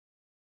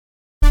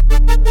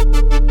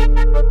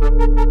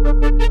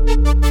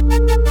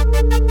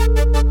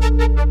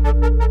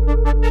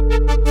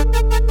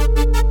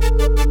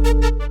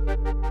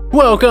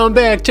Welcome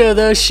back to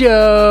the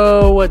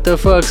show. What the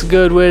fuck's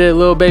good with it?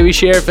 Little baby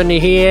sheriff in the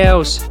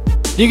house.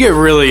 You get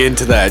really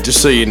into that,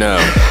 just so you know.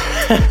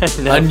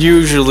 No.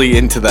 Unusually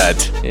into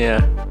that.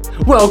 Yeah.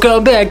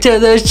 Welcome back to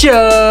the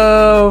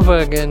show.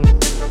 Fucking.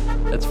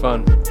 That's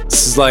fun.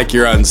 This is like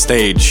you're on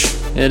stage.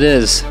 It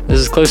is. This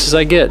is as close as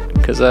I get,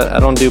 because I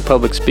don't do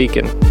public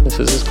speaking. This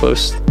is as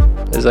close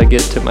as I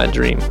get to my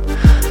dream.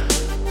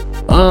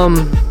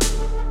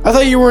 I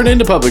thought you weren't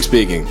into public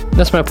speaking.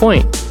 That's my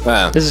point.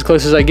 Wow. This is as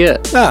close as I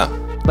get. Ah.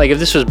 Like, if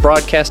this was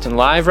broadcasting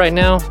live right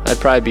now, I'd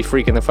probably be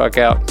freaking the fuck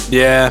out.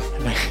 Yeah.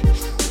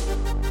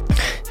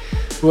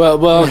 Well,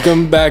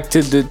 welcome back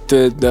to the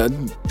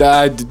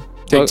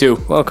take two.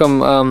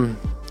 Welcome,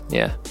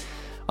 yeah.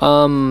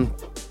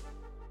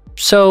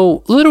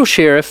 So, little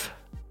sheriff,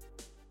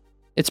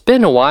 it's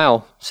been a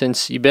while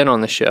since you've been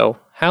on the show.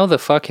 How the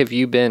fuck have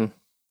you been?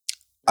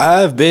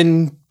 I've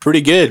been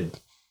pretty good.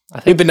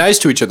 We've been nice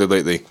to each other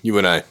lately, you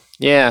and I.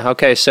 Yeah,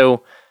 okay,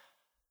 so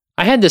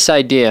I had this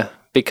idea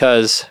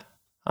because,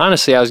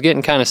 honestly, I was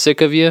getting kind of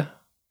sick of you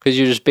because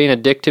you're just being a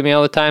dick to me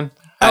all the time.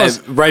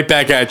 Right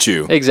back at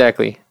you.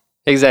 Exactly.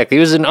 It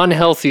was an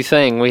unhealthy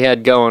thing we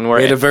had going. Where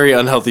we had a very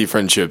unhealthy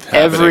friendship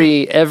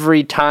happening.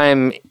 Every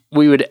time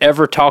we would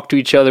ever talk to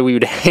each other, we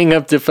would hang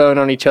up the phone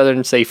on each other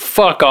and say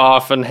 "fuck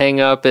off" and hang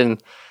up,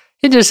 and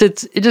it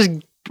just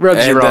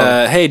rubs you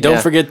wrong. Hey,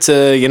 don't forget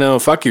to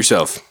fuck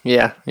yourself.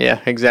 Yeah,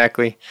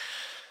 exactly.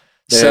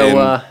 And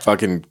so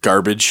fucking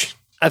garbage.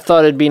 I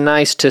thought it'd be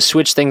nice to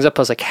switch things up.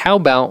 I was like, how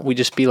about we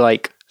just be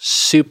like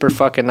super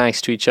fucking nice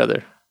to each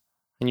other?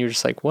 And you were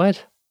just like,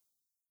 what?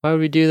 Why would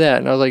we do that?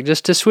 And I was like,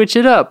 just to switch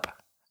it up.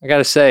 I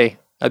gotta say,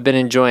 I've been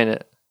enjoying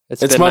it.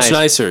 It's much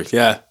nicer,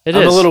 yeah. I'm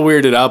a little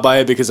weirded out by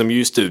it because I'm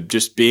used to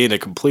just being a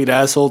complete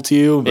asshole to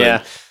you,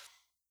 but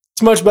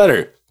it's much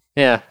better.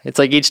 Yeah, it's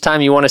like each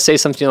time you want to say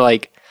something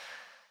like,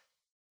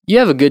 you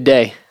have a good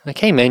day. Like,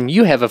 hey man,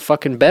 you have a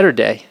fucking better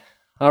day.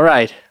 All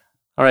right,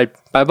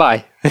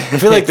 bye-bye. I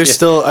feel like there's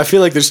still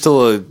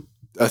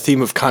a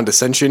theme of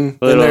condescension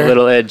in there.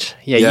 Little edge.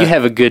 Yeah, you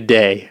have a good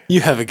day.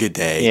 You have a good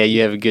day. Yeah,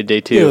 you have a good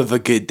day too. You have a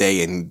good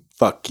day and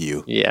fuck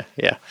you. Yeah.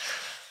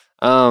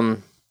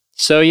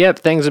 So, yep,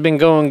 things have been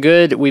going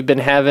good. We've been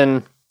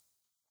having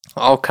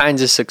all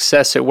kinds of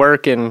success at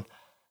work, and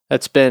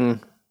it's been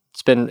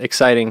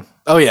exciting.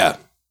 Oh, yeah.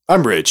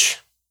 I'm rich.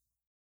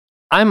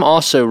 I'm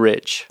also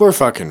rich. We're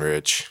fucking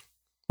rich.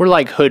 We're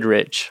like hood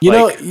rich.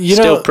 You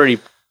still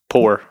pretty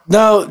poor.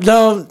 No,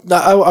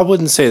 I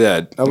wouldn't say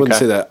that. I wouldn't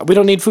say that. We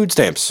don't need food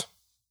stamps.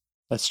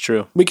 That's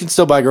true. We can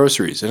still buy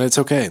groceries, and it's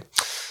okay.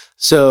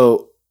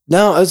 So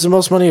now, that's the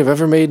most money I've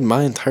ever made in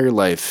my entire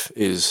life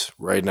is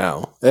right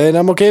now. And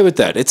I'm okay with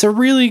that. It's a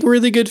really,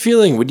 really good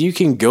feeling when you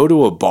can go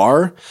to a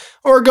bar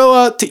or go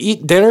out to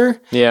eat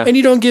dinner and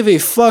you don't give a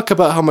fuck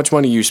about how much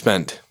money you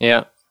spend.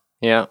 Yeah.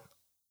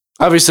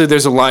 Obviously,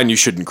 there's a line you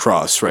shouldn't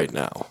cross right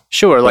now.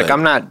 Sure, like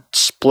I'm not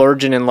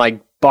splurging and like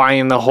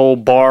buying the whole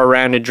bar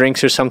round of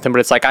drinks or something, but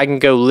it's like I can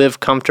go live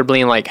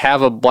comfortably and like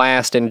have a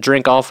blast and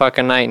drink all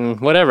fucking night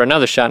and whatever.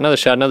 Another shot,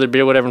 another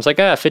beer, whatever. It's like,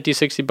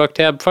 $50-$60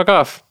 tab, fuck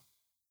off.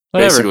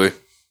 Whatever. Basically.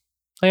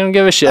 I don't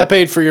give a shit. I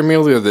paid for your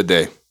meal the other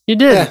day. You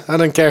did? Yeah, I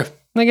don't care.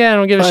 Like, I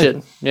don't give a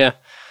shit. Yeah.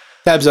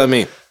 Tabs on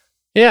me.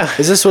 Yeah.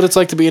 Is this what it's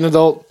like to be an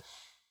adult?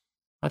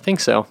 I think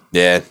so.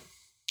 Yeah.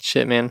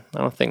 Shit, man.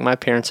 I don't think my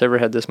parents ever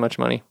had this much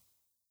money.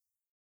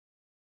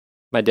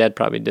 My dad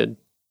probably did.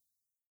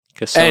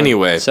 Because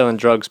selling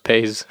drugs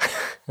pays.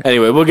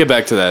 Anyway, we'll get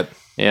back to that.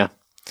 Yeah.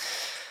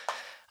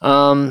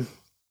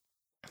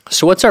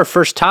 So what's our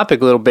first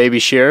topic, little baby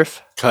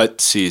sheriff?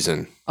 Cut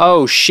season.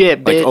 Oh,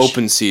 shit, bitch. Like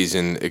open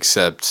season,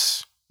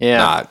 except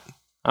not.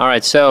 All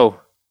right,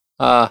 so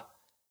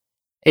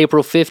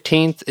April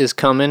 15th is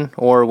coming,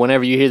 or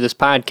whenever you hear this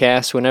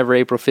podcast, whenever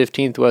April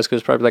 15th was, because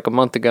it's probably like a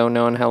month ago,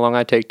 knowing how long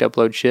I take to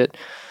upload shit.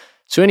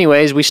 So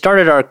anyways, we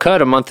started our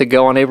cut a month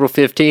ago on April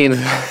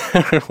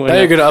 15th. Now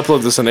you're going to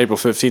upload this on April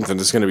 15th, and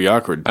it's going to be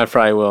awkward. I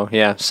probably will,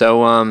 yeah.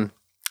 So,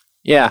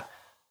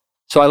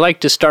 So I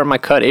like to start my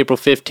cut April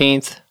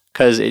 15th,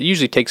 because it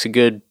usually takes a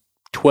good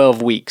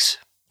 12 weeks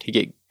to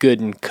get good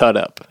and cut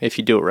up if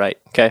you do it right,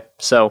 okay?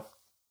 So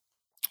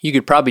you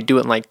could probably do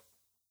it in like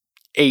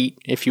 8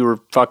 if you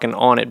were fucking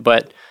on it,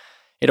 but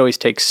it always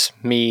takes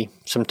me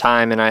some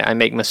time, and I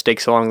make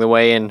mistakes along the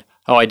way, and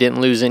I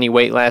didn't lose any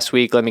weight last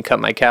week, let me cut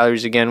my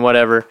calories again,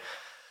 whatever.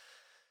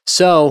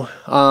 So,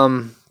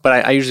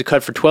 but I usually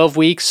cut for 12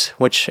 weeks,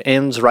 which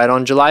ends right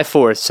on July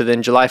 4th. So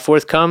then July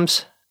 4th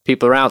comes,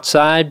 people are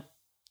outside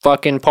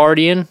fucking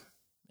partying,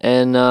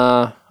 and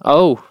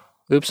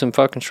oops, I'm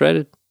fucking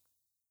shredded.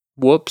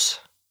 Whoops.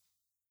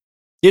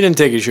 You didn't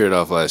take your shirt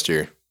off last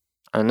year.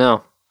 I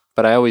know,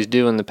 but I always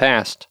do in the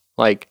past.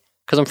 Like,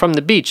 because I'm from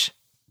the beach.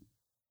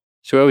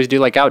 So we always do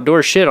like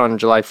outdoor shit on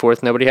July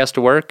 4th. Nobody has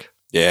to work.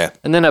 Yeah.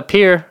 And then up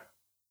here,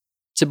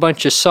 it's a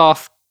bunch of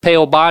soft,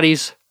 pale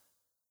bodies.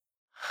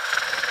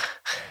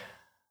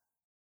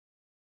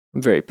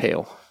 I'm very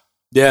pale.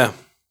 Yeah.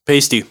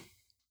 Pasty.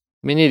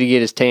 We need to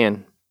get his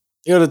tan.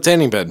 You go to the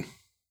tanning bed.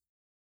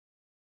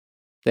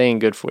 They ain't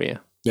good for you.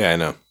 Yeah, I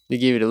know. They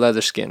give you the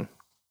leather skin.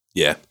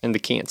 Yeah. And the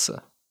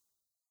cancer.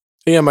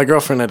 Yeah, my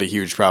girlfriend had a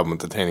huge problem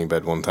with the tanning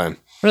bed one time.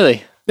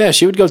 Really? Yeah,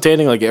 she would go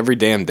tanning like every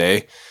damn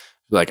day.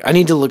 Like, I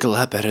need to look a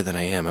lot better than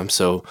I am. I'm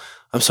so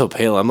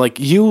pale. I'm like,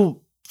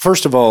 you,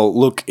 first of all,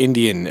 look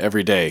Indian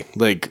every day.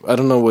 Like, I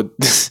don't know what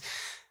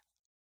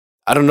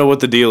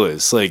the deal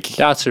is. Like,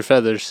 Dots or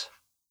feathers?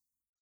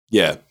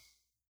 Yeah.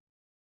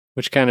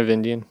 Which kind of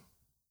Indian?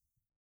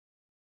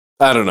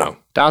 I don't know.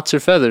 Dots or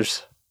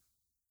feathers?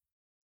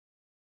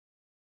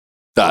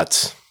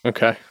 Dots.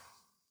 Okay.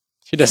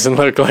 She doesn't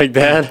look like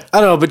that.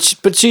 I don't know,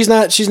 but she's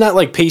not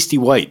like pasty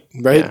white,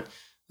 right? Yeah.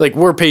 Like,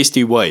 we're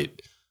pasty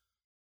white.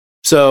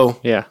 So,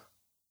 yeah.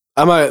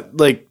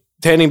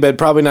 Tanning bed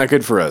probably not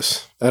good for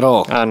us at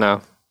all. I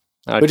know.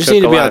 We just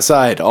need to be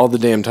outside all the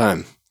damn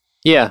time.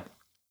 Yeah.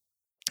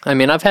 I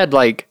mean, I've had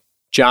like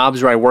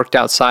jobs where I worked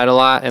outside a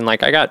lot and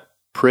like I got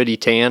pretty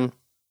tan.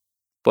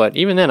 But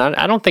even then,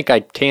 I don't think I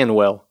tan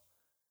well.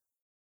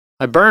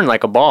 I burn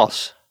like a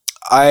boss.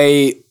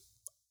 I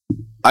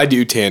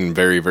do tan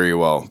very, very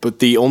well. But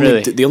the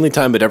only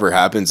time it ever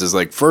happens is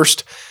like,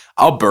 first,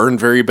 I'll burn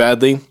very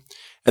badly.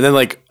 And then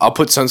like I'll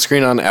put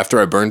sunscreen on after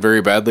I burn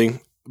very badly,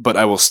 but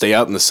I will stay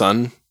out in the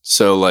sun.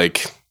 So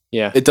like,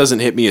 yeah, it doesn't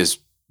hit me as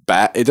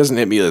bad. It doesn't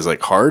hit me as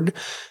like hard,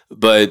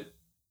 but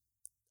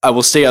I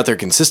will stay out there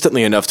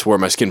consistently enough to where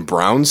my skin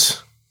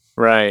browns.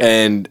 Right.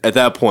 And at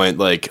that point,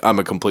 like, I'm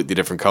a completely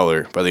different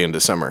color by the end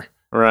of summer.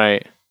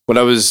 Right. When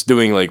I was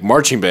doing like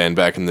marching band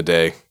back in the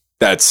day,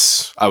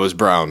 I was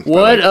brown.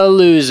 What a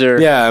loser.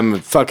 Yeah, I'm a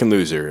fucking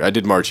loser. I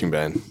did marching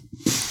band.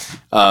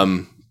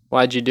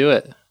 Why'd you do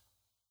it?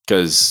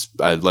 Because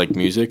I like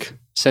music.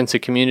 Sense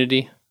of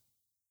community?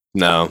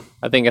 No.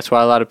 I think that's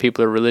why a lot of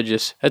people are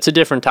religious. That's a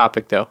different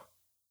topic, though.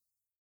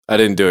 I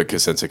didn't do it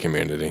because sense of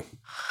community.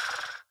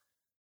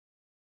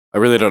 I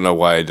really don't know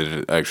why I did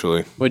it,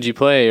 actually. What'd you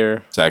play?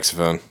 Or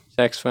Saxophone.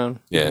 Saxophone?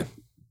 Yeah.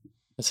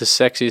 That's the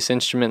sexiest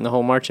instrument in the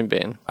whole marching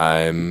band.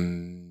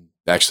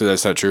 Actually,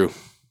 that's not true.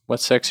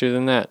 What's sexier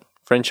than that?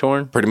 French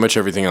horn? Pretty much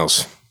everything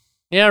else.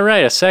 Yeah,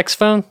 right. A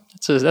saxophone?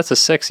 That's a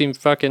sexy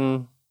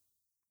fucking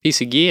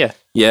piece of gear.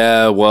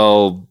 Yeah,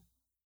 well...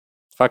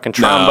 Fucking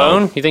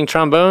trombone? No. You think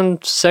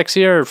trombone's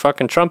sexier or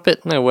fucking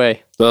trumpet? No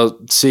way. Well,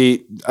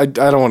 see, I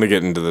don't want to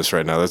get into this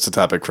right now. That's a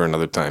topic for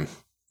another time.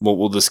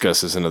 We'll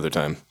discuss this another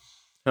time.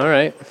 All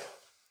right.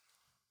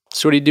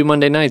 So what do you do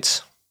Monday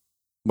nights?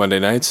 Monday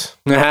nights?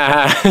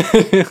 Like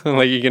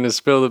you're going to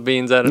spill the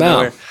beans out of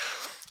nowhere.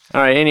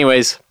 All right,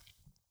 anyways.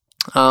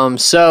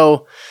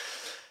 So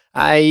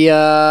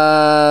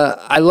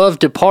I love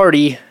to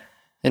party,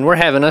 and we're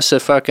having us a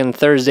fucking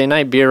Thursday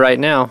night beer right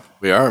now.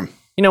 We are.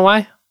 You know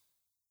why?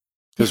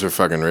 Because we're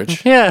fucking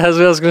rich. Yeah, that's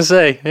what I was gonna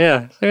say.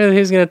 Yeah,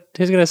 he's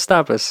gonna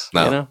stop us.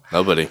 No, you know?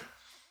 Nobody.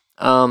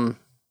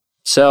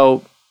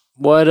 So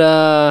what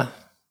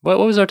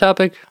was our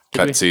topic?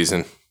 Cut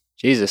season.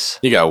 Jesus,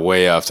 you got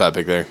way off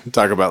topic there.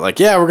 Talk about like,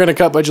 we're gonna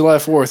cut by July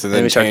 4th, and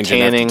then we start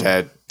tanning.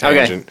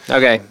 Tangent.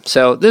 Okay.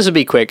 So this will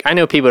be quick. I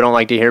know people don't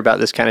like to hear about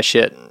this kind of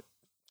shit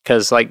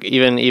because, like,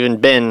 even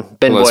Ben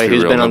Boy,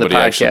 who's been on the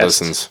podcast,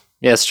 listens.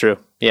 Yeah, it's true.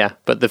 Yeah,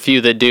 but the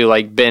few that do,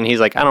 like Ben, he's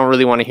like, I don't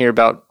really want to hear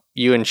about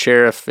you and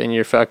Sheriff and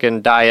your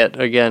fucking diet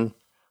again.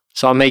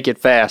 So I'll make it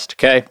fast,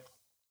 okay?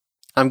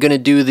 I'm going to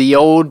do the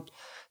old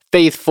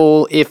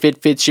faithful, if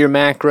it fits your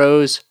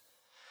macros.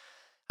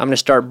 I'm going to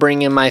start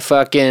bringing my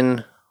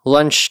fucking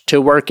lunch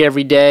to work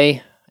every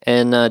day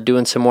and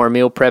doing some more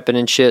meal prepping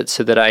and shit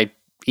so that I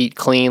eat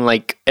clean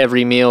like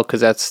every meal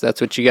because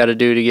that's what you got to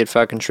do to get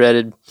fucking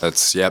shredded.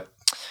 Yep.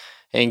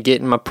 And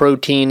getting my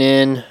protein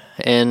in,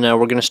 and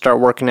we're going to start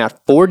working out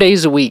 4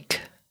 days a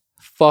week.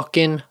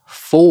 Fucking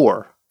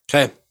 4.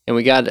 Okay. And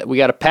we got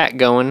a pact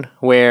going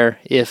where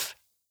if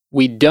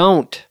we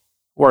don't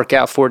work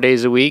out 4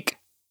 days a week,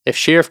 if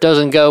Sheriff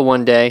doesn't go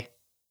one day,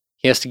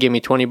 he has to give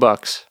me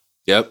 $20.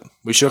 Yep,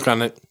 we shook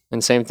on it.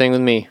 And same thing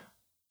with me.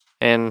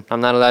 And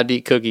I'm not allowed to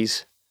eat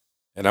cookies.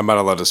 And I'm not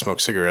allowed to smoke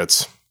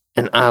cigarettes.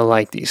 And I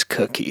like these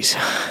cookies.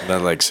 And I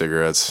like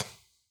cigarettes.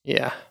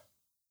 Yeah.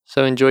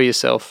 So enjoy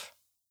yourself.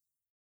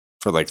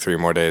 For like 3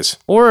 more days.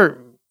 Or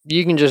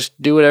you can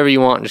just do whatever you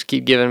want and just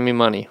keep giving me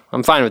money.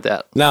 I'm fine with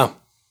that. No.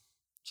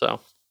 So.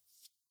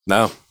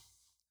 No.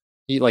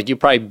 You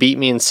probably beat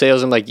me in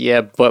sales. I'm like,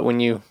 yeah, but when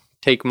you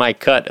take my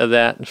cut of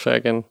that,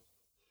 fucking.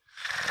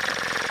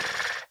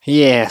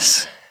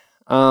 Yes.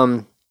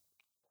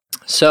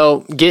 So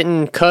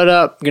getting cut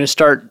up, I'm going to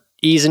start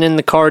easing in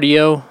the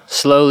cardio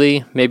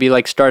slowly. Maybe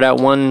like start out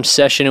 1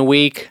 session a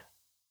week.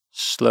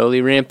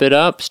 Slowly ramp it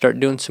up. Start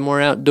doing some more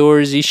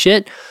outdoorsy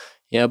shit.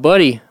 Yeah,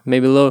 buddy.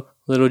 Maybe a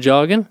little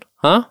jogging.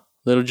 Huh?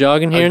 Little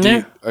jogging here and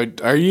there.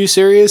 Are you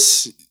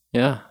serious?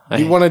 Yeah.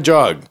 You want to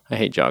jog? I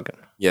hate jogging.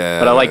 Yeah.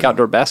 But I like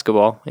outdoor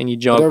basketball, and you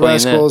jog playing that. Outdoor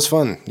basketball is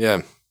fun.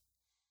 Yeah.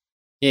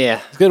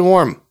 Yeah. It's getting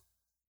warm.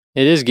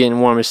 It is getting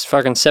warm. It's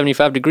fucking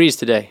 75 degrees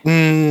today.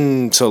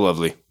 So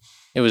lovely.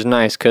 It was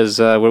nice because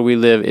where we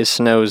live, it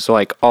snows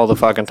like all the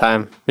fucking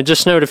time. It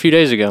just snowed a few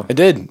days ago. It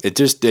did. It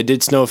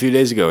did snow a few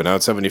days ago. Now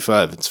it's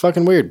 75. It's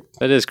fucking weird.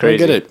 That is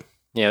crazy. I get it.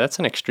 Yeah, that's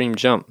an extreme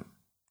jump.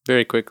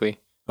 Very quickly.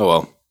 Oh,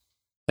 well.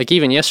 Like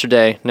even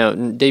yesterday,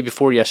 day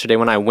before yesterday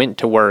when I went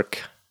to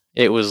work,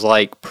 it was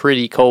like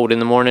pretty cold in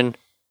the morning.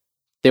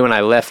 Then when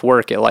I left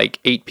work at like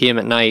 8 p.m.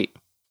 at night,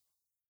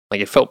 like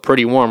it felt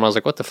pretty warm. I was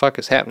like, what the fuck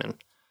is happening?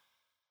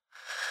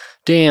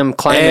 Damn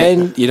climate.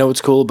 And you know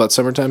what's cool about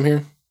summertime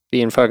here?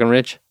 Being fucking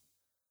rich.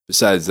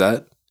 Besides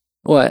that,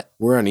 What?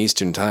 we're on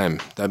Eastern time.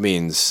 That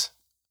means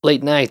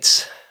Late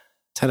nights.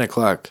 10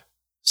 o'clock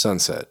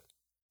sunset.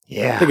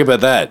 Yeah. Think about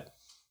that.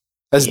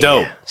 That's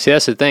dope. See,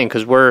 that's the thing,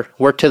 because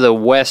we're to the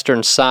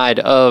western side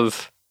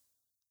of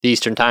the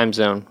Eastern time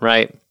zone,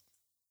 right?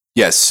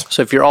 Yes.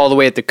 So if you're all the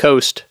way at the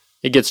coast,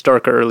 it gets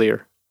darker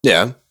earlier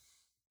Yeah.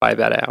 by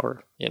about an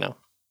hour, you know.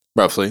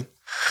 Roughly.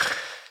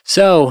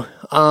 So,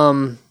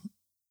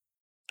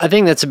 I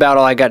think that's about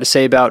all I got to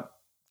say about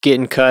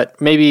getting cut.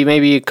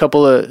 Maybe a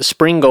couple of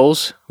spring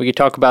goals. We could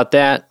talk about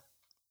that.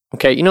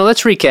 Okay,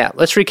 let's recap.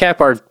 Let's recap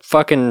our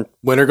fucking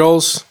Winter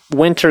goals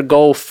winter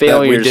goal that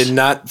failures. we did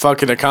not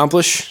fucking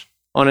accomplish.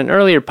 On an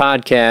earlier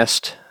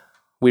podcast,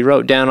 we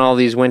wrote down all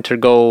these winter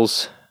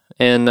goals,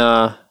 and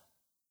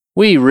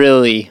we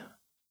really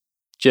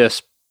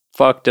just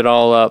fucked it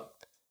all up.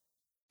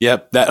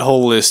 Yep, that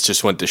whole list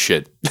just went to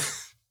shit.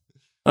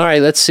 All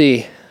right, let's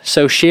see.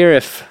 So,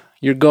 Sheriff,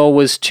 your goal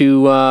was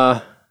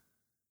to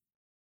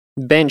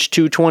bench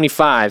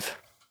 225.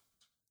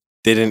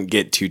 Didn't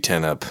get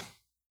 210 up.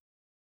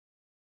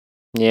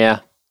 Yeah,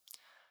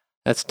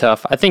 that's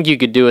tough. I think you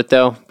could do it,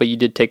 though, but you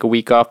did take a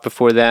week off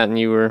before that, and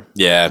you were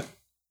Yeah.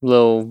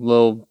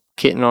 little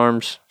kitten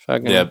arms.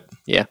 Fucking, Yep.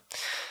 Yeah.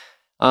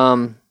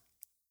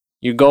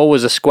 Your goal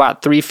was a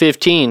squat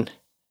 315.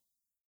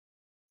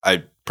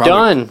 I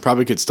Done.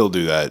 probably could still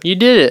do that. You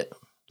did it,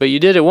 but you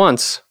did it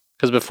once,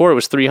 because before it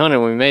was 300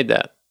 when we made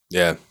that.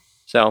 Yeah.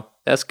 So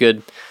that's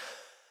good.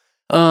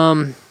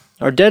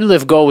 Our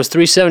deadlift goal was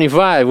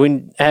 375. We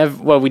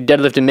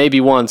deadlifted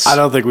maybe once. I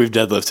don't think we've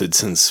deadlifted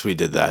since we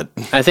did that.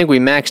 I think we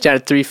maxed out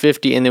at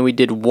 350, and then we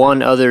did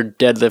one other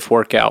deadlift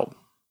workout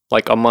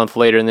like a month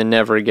later, and then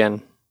never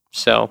again.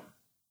 So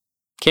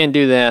can't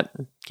do that.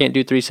 Can't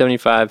do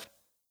 375.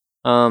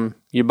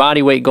 Your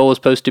body weight goal is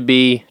supposed to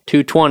be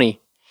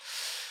 220.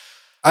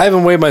 I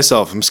haven't weighed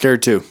myself. I'm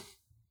scared too.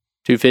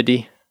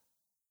 250.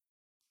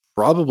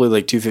 Probably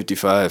like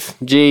 255.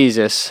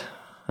 Jesus.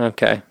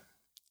 Okay.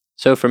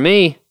 So for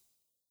me,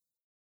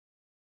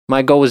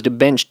 my goal was to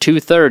bench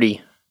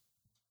 230.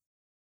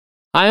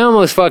 I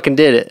almost fucking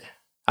did it.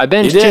 I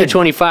benched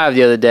 225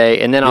 the other day,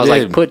 and then I was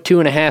like, put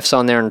 2.5s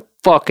on there and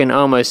fucking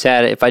almost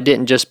had it. If I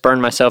didn't just burn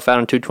myself out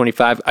on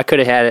 225, I could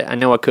have had it. I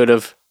know I could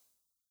have.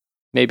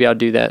 Maybe I'll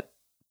do that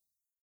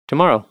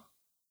tomorrow.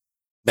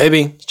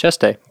 Maybe. It's chest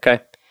day. Okay.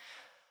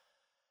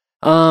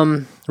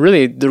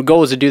 Really, the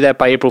goal is to do that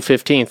by April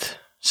 15th.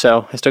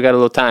 So I still got a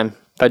little time.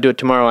 If I do it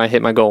tomorrow, I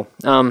hit my goal.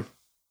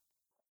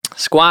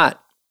 Squat.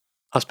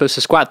 I was supposed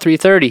to squat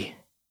 330.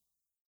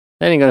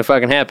 That ain't gonna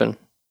fucking happen.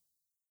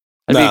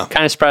 I'd be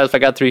kind of surprised if I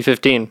got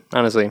 315,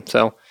 honestly.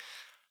 So,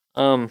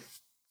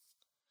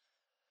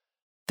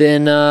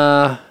 then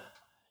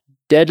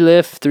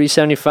deadlift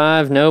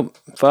 375. Nope,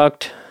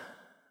 fucked.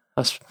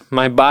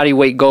 My body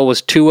weight goal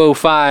was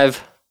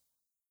 205.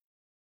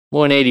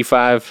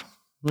 185.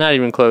 Not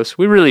even close.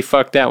 We really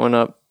fucked that one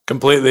up.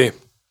 Completely.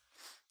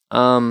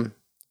 And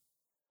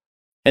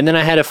then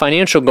I had a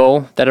financial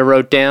goal that I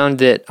wrote down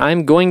that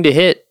I'm going to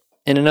hit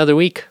in another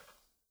week.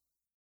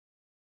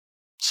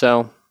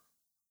 So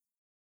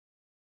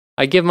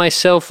I give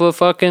myself a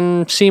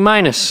fucking C-.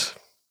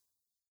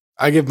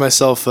 I give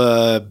myself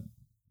a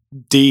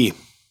D.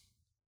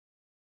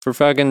 For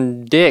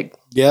fucking dick.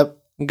 Yep.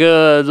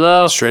 Good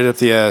luck. Straight up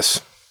the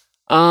ass.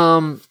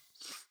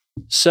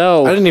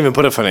 So I didn't even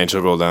put a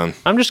financial goal down.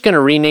 I'm just gonna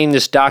rename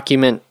this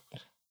document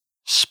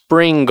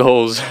Spring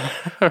Goals.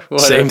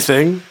 Same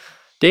thing?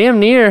 Damn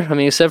near. I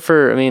mean, except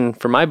for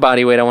my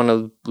body weight, I want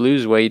to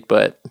lose weight,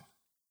 but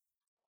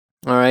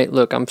all right,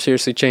 look, I'm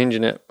seriously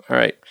changing it. All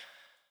right.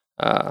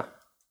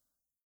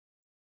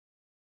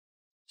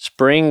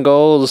 Spring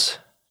Goals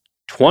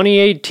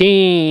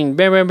 2018.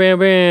 Bam, bam, bam,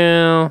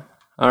 bam.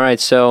 All right,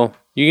 so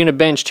you're going to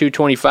bench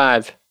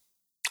 225.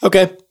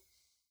 Okay.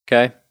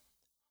 Okay.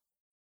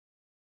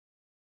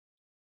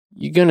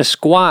 You're going to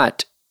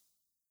squat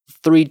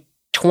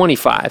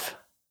 325.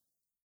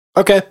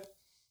 Okay.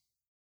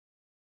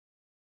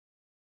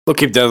 We'll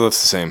keep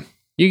deadlifts the same.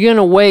 You're going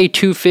to weigh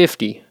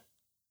 250.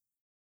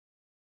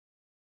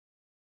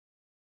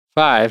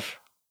 5.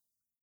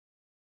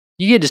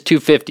 You get just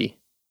 250.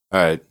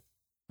 All right.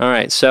 All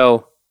right,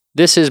 so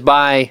this is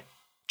by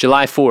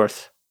July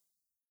 4th.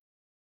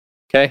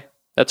 Okay?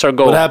 That's our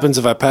goal. What happens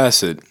if I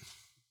pass it?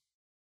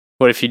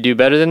 What if you do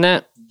better than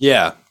that?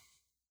 Yeah.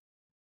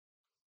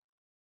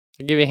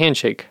 I'll give you a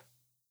handshake.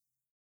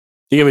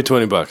 You give me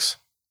 $20.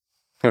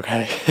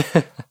 Okay.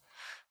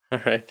 All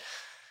right.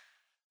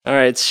 All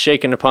right, it's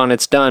shaken upon,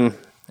 it's done.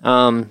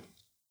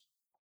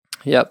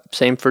 Yep,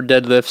 same for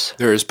deadlifts.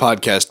 There is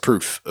podcast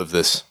proof of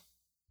this.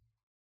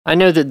 I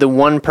know that the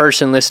one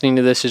person listening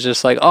to this is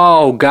just like,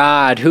 oh,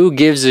 God, who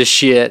gives a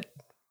shit?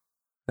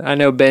 I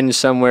know Ben's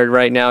somewhere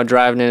right now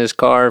driving in his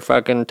car,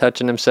 fucking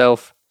touching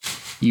himself.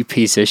 You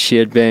piece of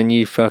shit, Ben.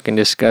 You fucking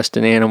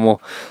disgusting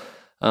animal.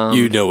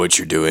 You know what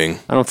you're doing.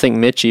 I don't think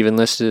Mitch even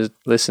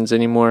listens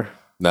anymore.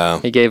 No.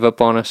 He gave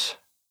up on us.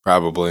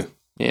 Probably.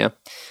 Yeah.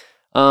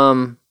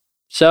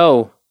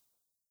 So,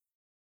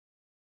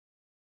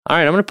 all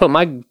right, I'm going to put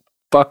my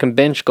fucking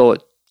bench goal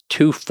at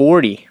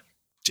 240.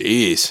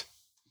 Jeez.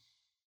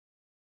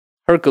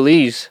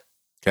 Hercules.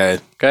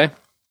 Okay. Okay.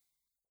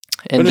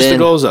 And finish the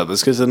goals up.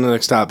 Let's get to the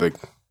next topic.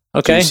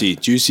 Okay.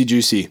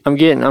 Juicy. I'm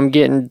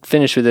getting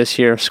finished with this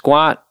here.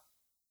 Squat.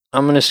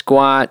 I'm going to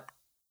squat.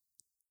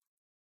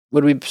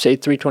 What do we say?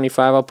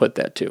 325? I'll put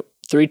that too.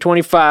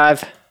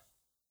 325.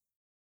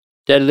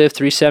 Deadlift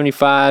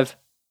 375.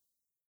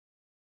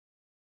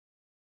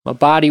 My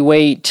body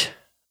weight,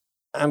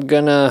 I'm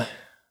going to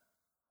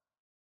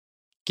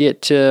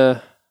get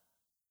to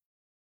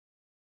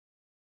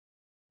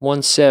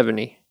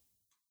 170.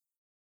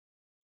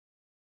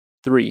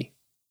 3.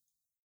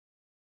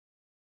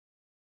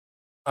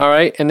 All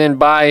right, and then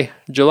by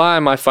July,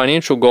 my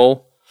financial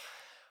goal,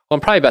 well, I'm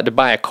probably about to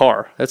buy a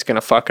car. That's going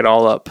to fuck it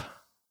all up,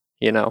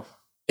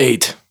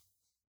 8.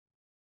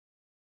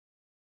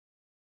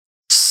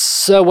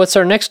 So what's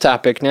our next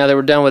topic? Now that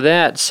we're done with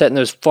that, setting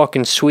those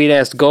fucking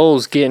sweet-ass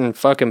goals, getting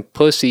fucking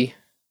pussy.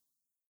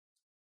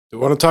 Do you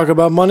want to talk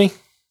about money?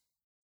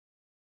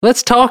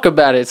 Let's talk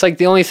about it. It's like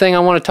the only thing I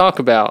want to talk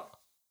about.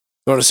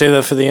 You want to save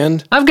that for the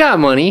end? I've got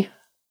money.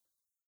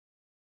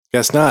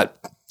 Guess not.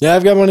 Yeah,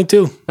 I've got money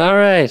too. All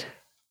right.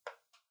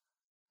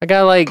 I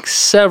got like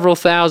several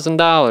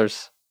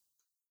 $1,000s.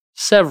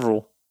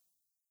 Several.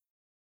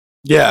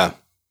 Yeah.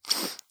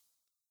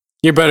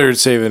 You're better at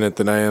saving it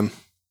than I am.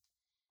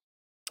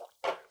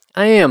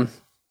 I am.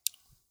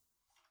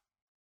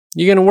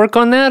 You gonna work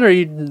on that,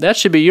 or that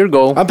should be your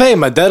goal? I'm paying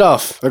my debt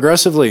off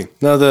aggressively.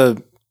 No,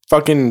 the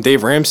fucking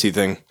Dave Ramsey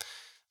thing.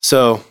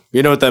 So,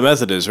 you know what that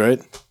method is,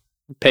 right?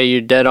 Pay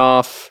your debt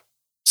off.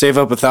 Save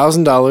up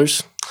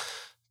 $1,000.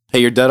 Pay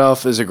your debt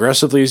off as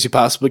aggressively as you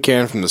possibly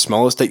can from the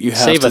smallest that you have.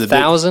 Save to the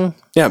 1,000?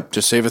 Yeah,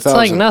 just save 1,000.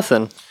 It's like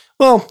nothing.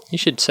 Well, you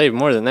should save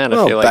more than that,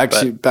 I feel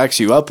like. Backs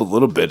you up a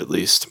little bit at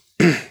least.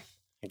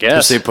 I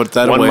guess. They put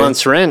that 1 away.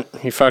 month's rent,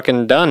 you're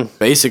fucking done.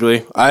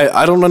 Basically.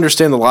 I don't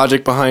understand the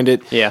logic behind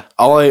it. Yeah.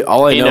 All I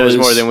know he knows is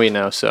more than we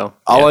know, so.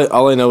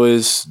 All I know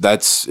is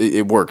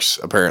it works,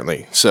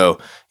 apparently. So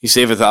you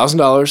save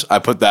 $1,000. I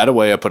put that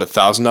away. I put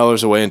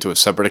 $1,000 away into a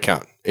separate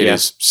account. It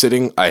is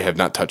sitting. I have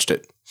not touched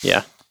it.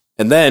 Yeah.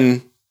 And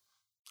then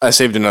I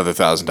saved another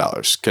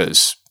 $1,000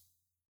 because,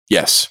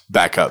 yes,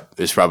 backup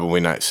is probably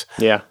nice.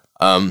 Yeah.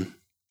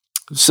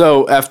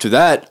 So after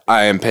that,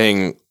 I am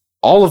paying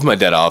all of my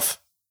debt off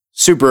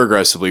super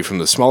aggressively from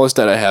the smallest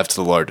debt I have to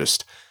the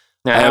largest.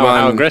 Now,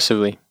 how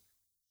aggressively?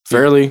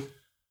 Fairly.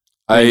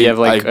 You have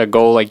like a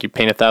goal, like you're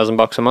paying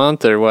 $1,000 a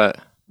month, or what?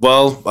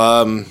 Well,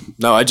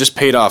 no, I just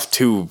paid off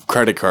 2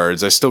 credit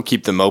cards. I still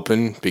keep them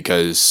open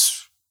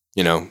because,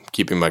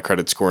 keeping my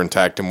credit score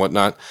intact and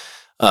whatnot.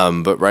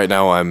 But right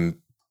now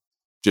I'm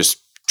just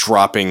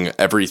dropping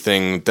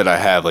everything that I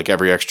have, like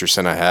every extra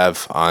cent I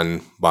have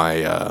on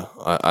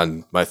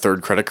my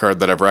third credit card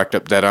that I've racked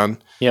up debt on.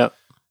 Yep.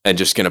 And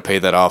just going to pay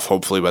that off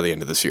hopefully by the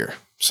end of this year.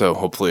 So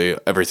hopefully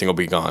everything will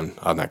be gone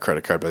on that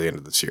credit card by the end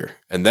of this year.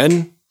 And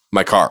then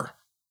my car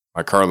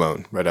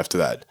loan right after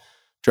that.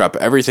 Drop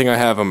everything I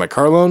have on my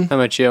car loan. How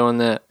much you owe on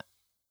that?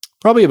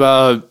 Probably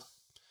about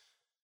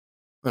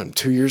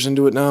 2 years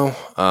into it now.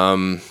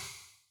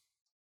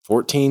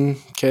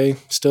 $14K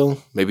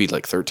still, maybe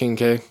like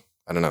 $13K.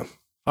 I don't know.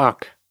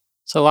 Fuck.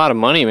 It's a lot of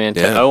money, man,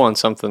 to owe on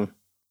something.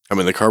 I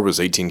mean, the car was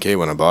 $18K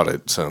when I bought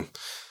it, so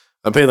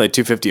I'm paying like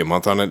 $250 a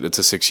month on it. It's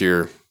a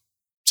 6-year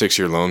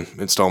loan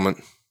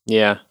installment.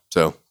 Yeah.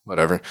 So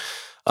whatever.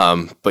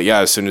 But yeah,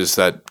 as soon as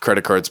that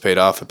credit card's paid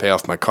off, I pay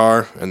off my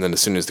car, and then as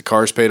soon as the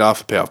car's paid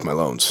off, I pay off my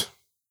loans,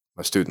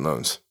 my student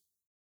loans.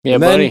 Yeah,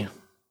 buddy.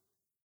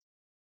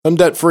 I'm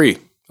debt free.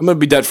 I'm gonna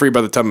be debt free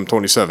by the time I'm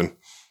 27.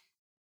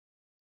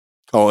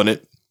 Calling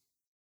it.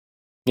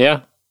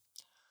 Yeah.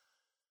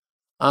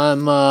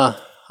 I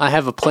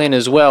have a plan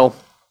as well.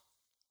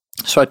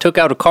 So I took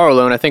out a car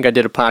loan. I think I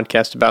did a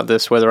podcast about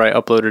this, whether I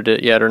uploaded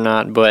it yet or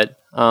not. But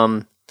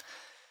I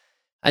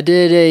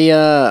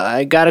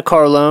got a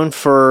car loan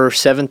for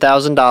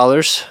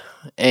 $7,000,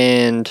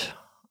 and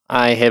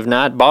I have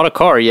not bought a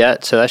car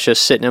yet. So that's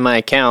just sitting in my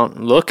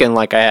account, looking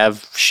like I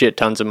have shit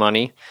tons of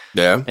money.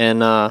 Yeah. And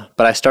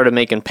but I started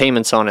making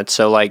payments on it.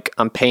 So like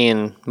I'm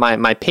paying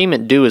my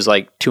payment due is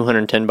like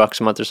 $210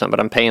 a month or something. But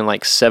I'm paying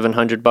like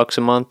 $700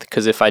 a month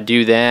because if I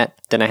do that,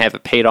 then I have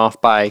it paid off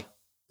by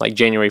like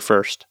January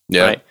 1st.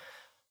 Yeah. Right?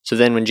 So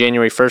then when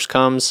January 1st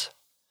comes,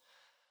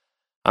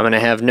 I'm going to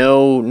have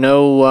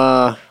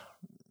no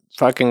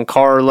fucking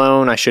car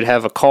loan. I should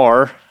have a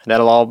car.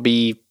 That'll all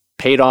be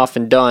paid off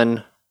and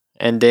done.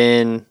 And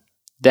then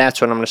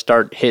that's when I'm going to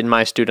start hitting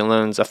my student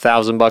loans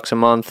 $1,000 a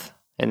month.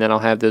 And then I'll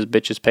have those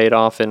bitches paid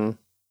off in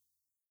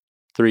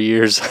 3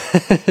 years.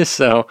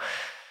 So,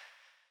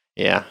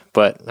 yeah.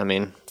 But, I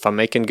mean, if I'm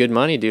making good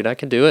money, dude, I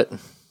can do it.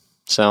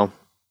 So.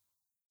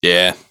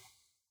 Yeah.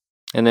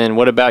 And then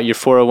what about your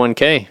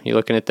 401k? You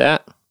looking at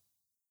that?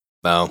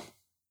 No.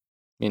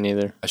 Me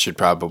neither. I should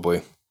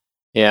probably.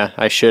 Yeah,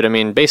 I should. I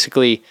mean,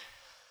 basically,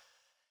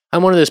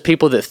 I'm one of those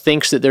people that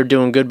thinks that they're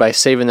doing good by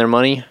saving their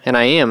money, and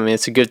I am. I mean,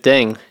 it's a good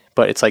thing,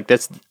 but it's like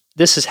this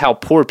is how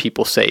poor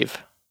people save,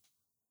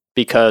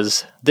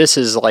 because this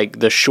is like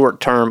the short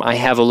term, I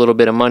have a little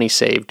bit of money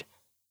saved.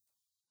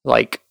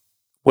 Like,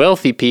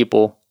 wealthy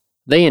people,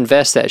 they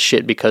invest that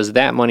shit because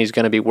that money's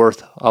going to be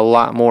worth a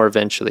lot more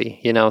eventually,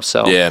 you know?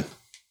 So yeah,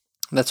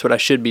 that's what I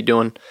should be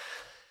doing.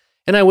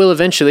 And I will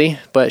eventually,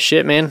 but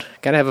shit, man,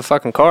 gotta have a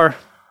fucking car.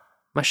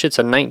 My shit's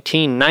a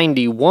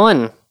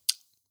 1991.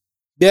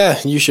 Yeah,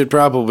 you should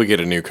probably get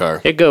a new car.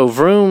 It go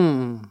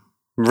vroom,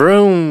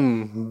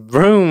 vroom,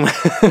 vroom.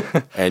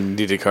 And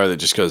you need a car that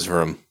just goes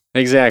vroom.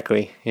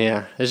 Exactly.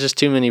 Yeah. There's just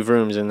too many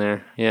vrooms in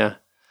there. Yeah.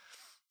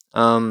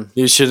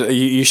 You should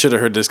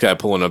have heard this guy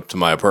pulling up to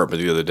my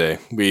apartment the other day.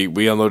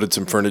 We unloaded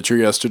some furniture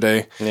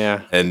yesterday.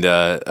 Yeah. And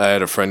I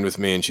had a friend with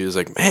me, and she was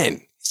like,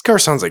 "Man, this car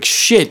sounds like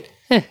shit."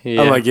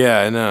 Yeah. I'm like,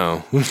 "Yeah, I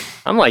know."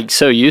 I'm like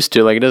so used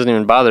to it, like it doesn't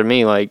even bother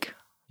me, like,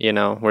 you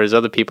know, whereas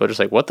other people are just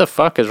like, what the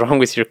fuck is wrong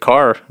with your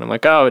car? And I'm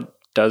like, oh, it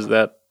does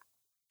that.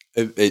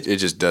 It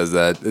just does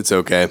that. It's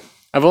okay.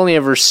 I've only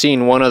ever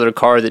seen one other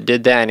car that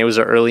did that, and it was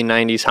an early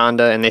 90s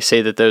Honda, and they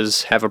say that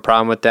those have a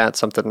problem with that.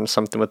 Something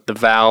with the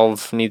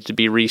valve needs to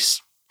be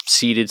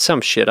reseated. Some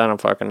shit, I don't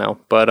fucking know.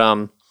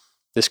 But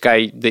this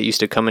guy that used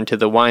to come into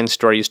the wine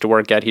store I used to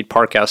work at, he'd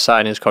park outside,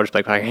 and his car just be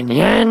like,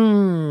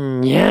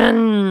 yen,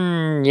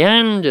 yen,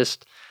 yen,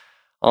 just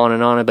on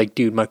and on. I'm like,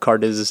 dude, my car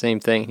does the same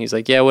thing. He's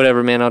like, yeah,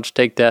 whatever, man. I'll just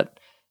take that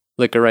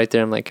liquor right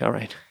there. I'm like, all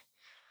right.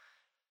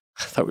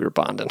 I thought we were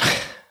bonding.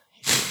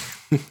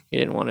 He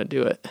didn't want to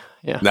do it.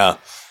 Yeah. No.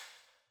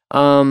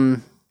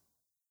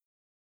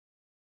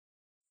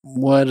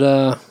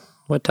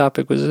 What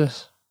topic was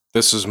this?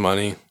 This is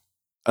money.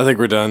 I think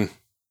we're done.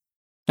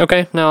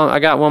 Okay. No, I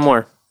got one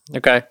more.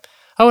 Okay.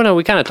 Oh, no,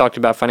 we kind of talked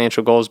about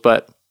financial goals,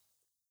 but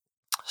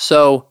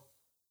so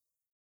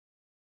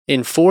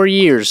in 4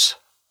 years,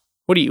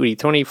 what are you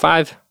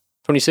 25,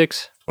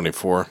 26?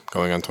 24,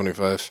 going on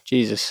 25.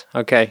 Jesus.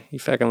 Okay. You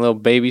fucking little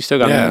baby. You still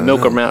got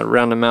milk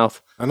around the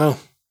mouth. I know.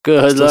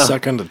 Good. Still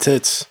suck on the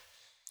tits.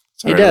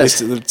 He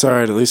does. It's all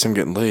right. At least I'm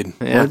getting laid.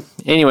 Yeah. What?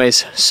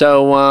 Anyways,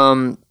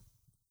 so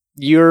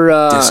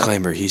you're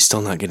disclaimer: he's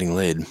still not getting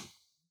laid.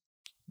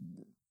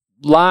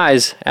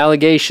 Lies,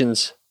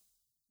 allegations.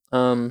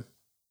 Damn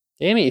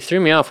it! You threw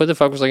me off. What the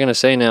fuck was I gonna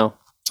say now?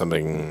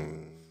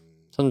 Something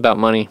about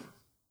money,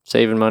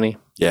 saving money.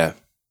 Yeah.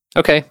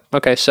 Okay.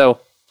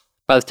 So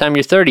by the time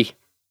you're 30,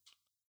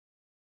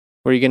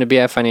 where are you gonna be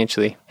at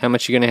financially? How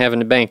much are you gonna have in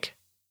the bank?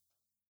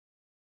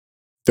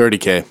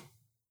 30K.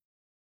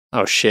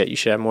 Oh shit, you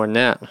should have more than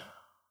that. 50K.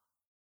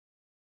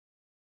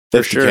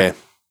 For sure.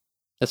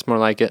 That's more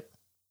like it.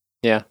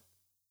 Yeah.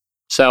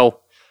 So,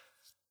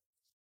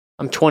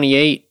 I'm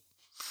 28.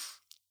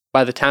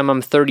 By the time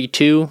I'm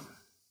 32,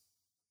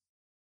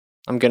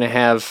 I'm going to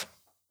have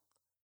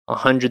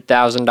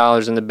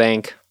 $100,000 in the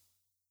bank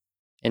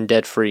and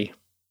debt free.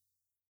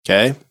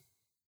 Okay.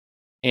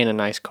 And a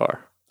nice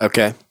car.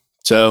 Okay.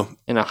 So,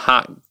 and a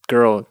hot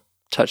girl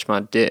touch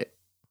my dick.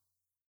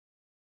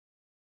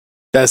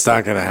 That's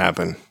not going to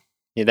happen.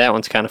 Yeah, that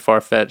one's kind of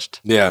far-fetched.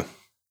 Yeah.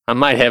 I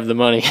might have the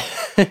money.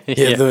 Yeah.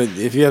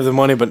 If you have the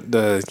money, but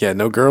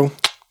no girl,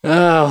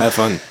 have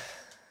fun.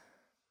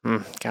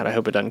 God, I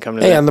hope it doesn't come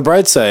to that. Hey, on the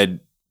bright side,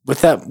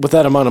 with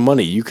that amount of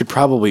money, you could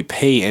probably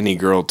pay any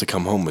girl to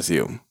come home with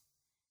you.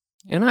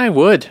 And I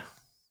would.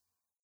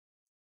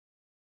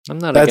 I'm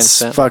not against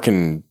that. That's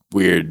fucking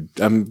weird.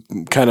 I'm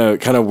kind of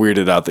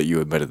weirded out that you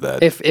admitted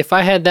that. If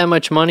I had that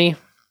much money,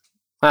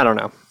 I don't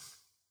know.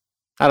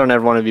 I don't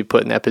ever want to be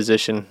put in that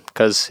position,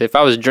 because if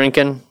I was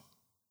drinking,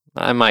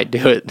 I might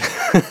do it.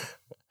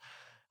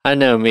 I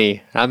know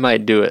me. I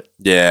might do it.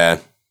 Yeah,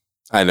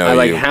 I know.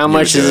 Like, how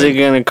much is it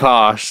going to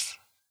cost?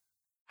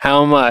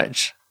 How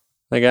much?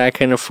 Like, I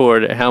can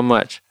afford it. How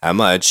much? How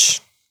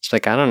much? It's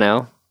like, I don't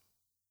know.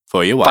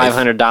 For your wife.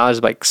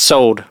 $500, like,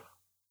 sold.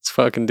 Let's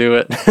fucking do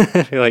it.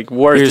 Like,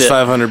 worth Here's it.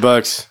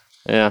 $500.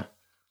 Yeah.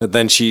 But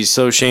then she's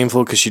so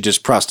shameful because she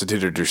just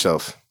prostituted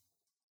herself.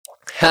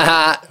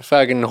 Haha,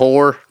 fucking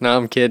whore. No,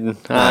 I'm kidding.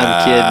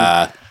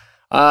 I'm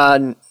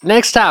kidding.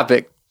 Next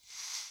topic.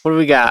 What do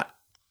we got?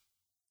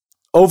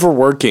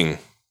 Overworking.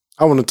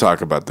 I want to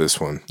talk about this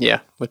one. Yeah,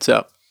 what's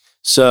up?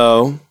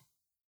 So,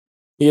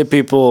 you have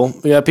people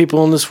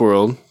in this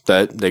world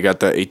that they got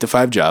the 8 to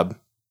 5 job.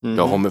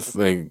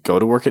 Mm-hmm. Go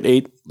to work at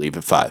 8, leave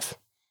at 5.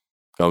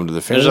 Go home to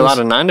the family. There's a lot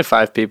of 9 to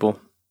 5 people.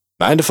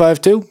 9 to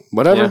 5 too.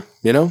 Whatever.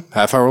 Yeah.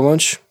 Half-hour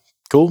lunch.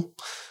 Cool.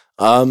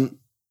 And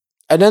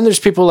then there's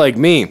people like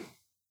me.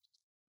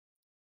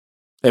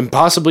 And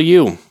possibly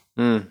you,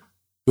 who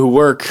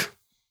work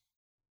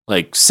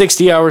like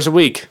 60 hours a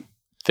week.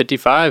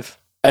 55.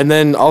 And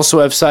then also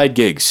have side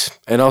gigs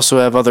and also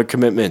have other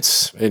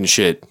commitments and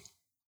shit.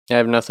 I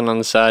have nothing on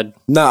the side.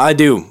 No, I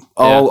do.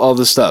 All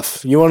the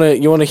stuff. You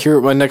wanna hear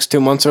what my next 2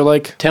 months are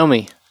like? Tell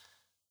me.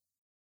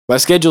 My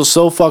schedule's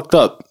so fucked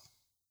up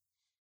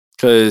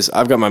because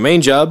I've got my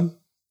main job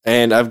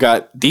and I've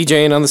got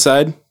DJing on the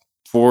side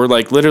for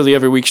like literally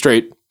every week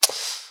straight,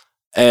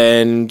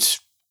 and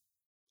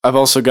I've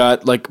also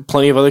got like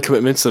plenty of other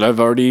commitments that I've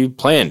already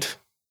planned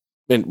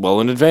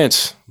in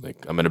advance.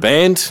 Like I'm in a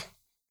band,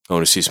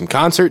 going to see some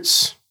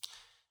concerts,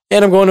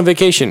 and I'm going on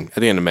vacation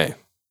at the end of May.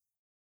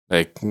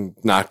 Like,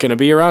 not going to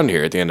be around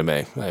here at the end of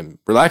May. I'm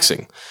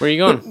relaxing. Where are you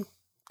going?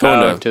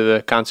 Going to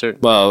the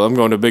concert? Well, I'm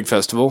going to a big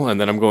festival,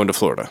 and then I'm going to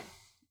Florida.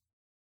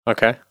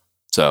 Okay.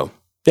 So,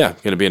 yeah,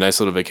 going to be a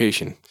nice little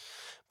vacation.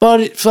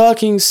 But it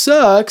fucking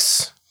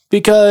sucks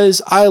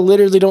because I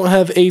literally don't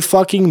have a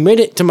fucking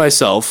minute to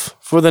myself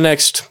for the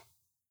next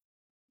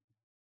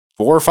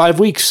 4 or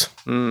 5 weeks.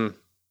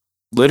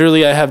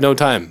 Literally, I have no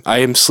time. I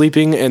am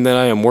sleeping, and then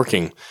I am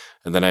working.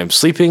 And then I am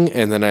sleeping,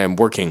 and then I am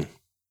working.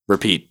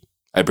 Repeat.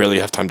 I barely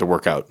have time to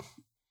work out.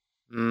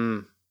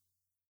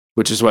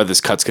 Which is why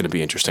this cut's going to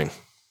be interesting.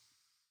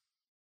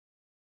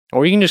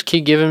 Or you can just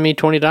keep giving me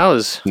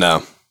 $20.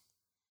 No.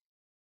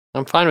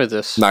 I'm fine with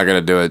this. Not going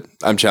to do it.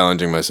 I'm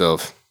challenging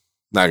myself.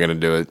 Not going to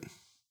do it.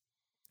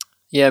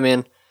 Yeah,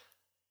 man.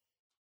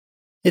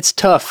 It's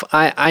tough.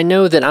 I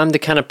know that I'm the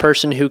kind of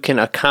person who can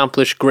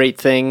accomplish great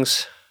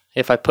things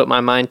if I put my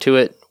mind to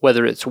it,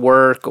 whether it's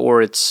work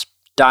or it's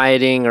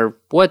dieting or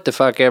what the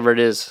fuck ever it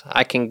is.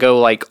 I can go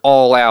like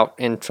all out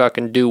and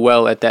fucking do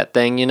well at that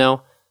thing, you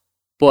know?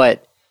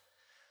 But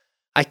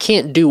I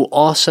can't do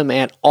awesome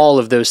at all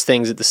of those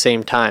things at the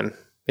same time.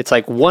 It's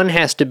like one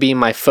has to be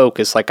my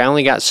focus. Like I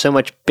only got so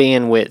much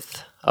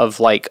bandwidth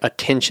of like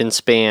attention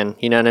span,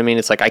 you know what I mean?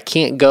 It's like I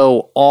can't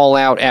go all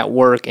out at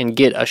work and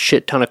get a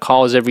shit ton of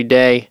calls every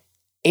day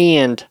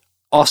and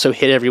also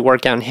hit every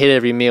workout and hit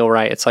every meal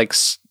right. It's like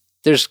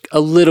there's a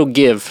little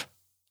give,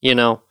 you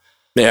know?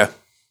 Yeah.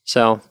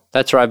 So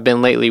that's where I've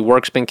been lately.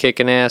 Work's been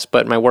kicking ass,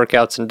 but my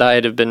workouts and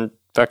diet have been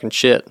fucking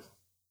shit.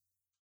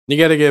 You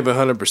got to give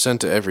 100%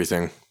 to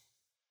everything.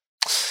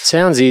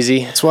 Sounds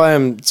easy. That's why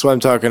I'm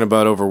talking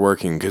about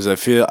overworking, because I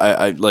feel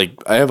I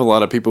have a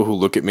lot of people who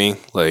look at me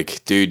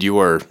like, dude, you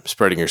are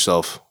spreading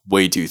yourself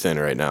way too thin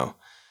right now.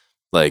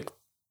 Like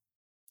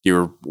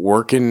you're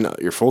working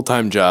your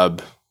full-time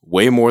job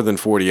way more than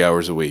 40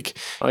 hours a week.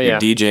 Oh yeah.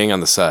 You're DJing on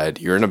the side.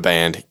 You're in a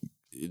band.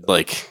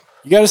 Like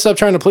you got to stop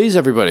trying to please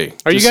everybody.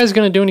 Are you guys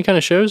going to do any kind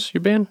of shows,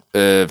 your band?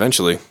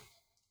 Eventually.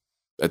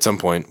 At some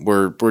point.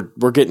 We're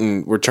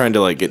trying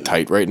to like get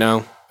tight right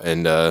now,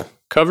 and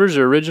covers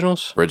or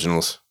originals?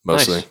 Originals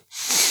mostly.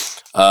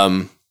 Nice.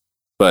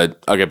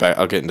 But I'll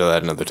get into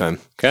that another time.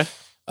 Okay.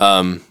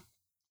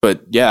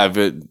 But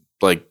yeah,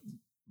 like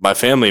my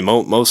family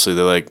mostly,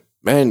 they're like,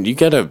 man, you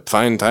got to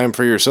find time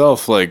for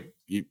yourself. Like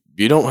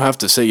you don't have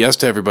to say yes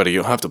to everybody.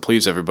 You don't have to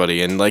please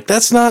everybody. And like,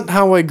 that's not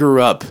how I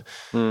grew up.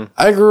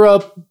 I grew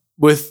up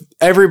with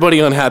everybody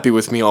unhappy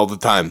with me all the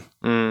time.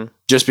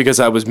 Just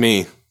because I was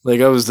me. Like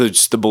I was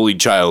just the bullied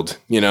child,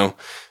 you know?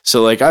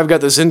 So like I've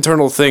got this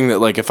internal thing that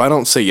like if I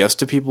don't say yes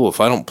to people, if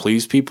I don't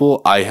please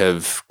people, I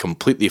have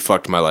completely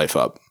fucked my life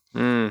up.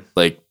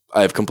 Like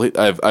I've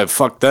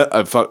fucked that.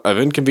 I've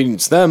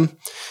inconvenienced them,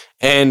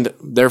 and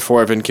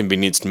therefore I've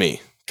inconvenienced me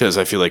because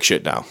I feel like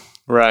shit now.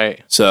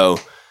 Right. So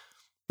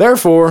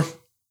therefore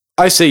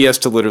I say yes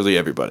to literally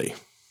everybody.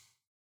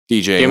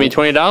 DJing. Give me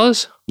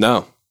 $20?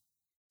 No.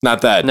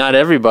 Not that. Not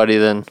everybody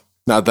then.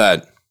 Not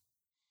that.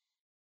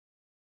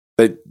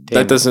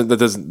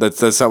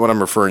 That's not what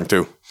I'm referring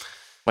to.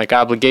 Like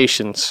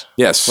obligations.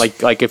 Yes.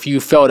 Like if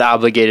you felt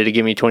obligated to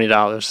give me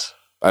 $20.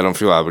 I don't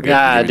feel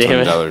obligated to give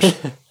you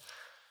 $20.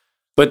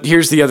 But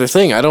here's the other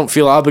thing. I don't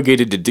feel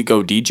obligated to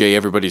go DJ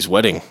everybody's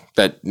wedding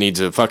that needs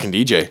a fucking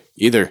DJ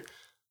either.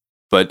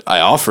 But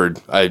I offered.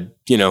 I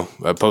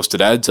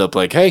posted ads up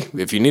like, hey,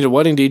 if you need a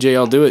wedding DJ,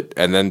 I'll do it.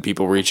 And then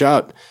people reach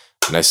out.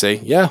 And I say,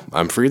 yeah,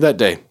 I'm free that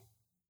day.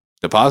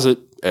 Deposit,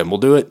 and we'll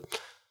do it.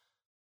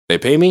 They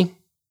pay me.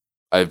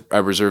 I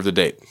reserve the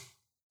date.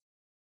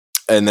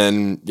 And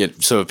then,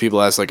 so if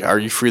people ask, like, are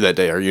you free that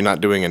day? Are you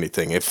not doing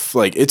anything? If,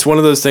 like, it's one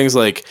of those things,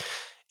 like,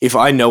 if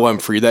I know I'm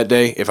free that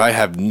day, if I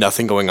have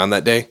nothing going on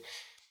that day,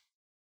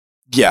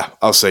 yeah,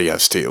 I'll say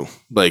yes to you.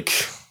 Like,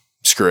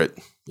 screw it,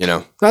 you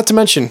know? Not to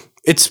mention,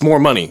 it's more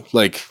money.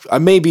 Like, I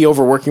may be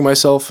overworking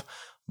myself,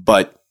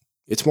 but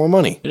it's more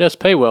money. It does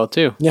pay well,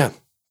 too. Yeah.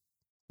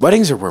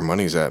 Weddings are where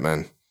money's at,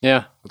 man.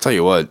 Yeah. I'll tell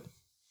you what.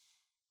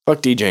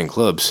 Fuck DJing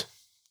clubs.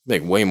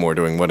 Make way more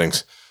doing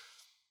weddings.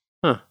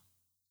 Huh.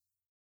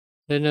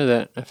 I didn't know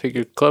that. I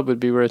figured club would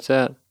be where it's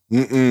at.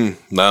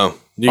 No.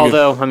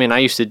 Although, I mean, I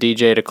used to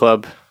DJ at a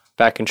club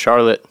back in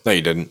Charlotte. No,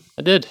 you didn't.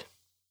 I did.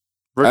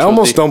 I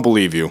almost don't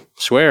believe you.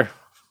 Swear.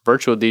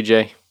 Virtual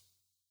DJ.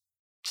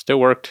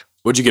 Still worked.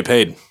 What'd you get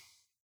paid?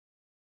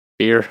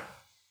 Beer.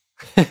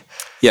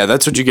 Yeah,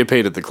 that's what you get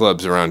paid at the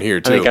clubs around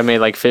here, too. I think I made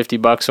like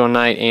 $50 one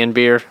night and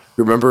beer.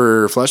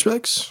 Remember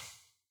Flashbacks?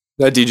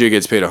 That DJ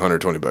gets paid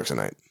 $120 a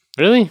night.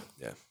 Really?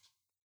 Yeah.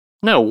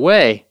 No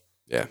way.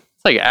 Yeah.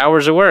 It's like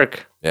hours of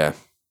work. Yeah.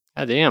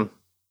 God damn.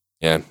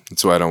 Yeah,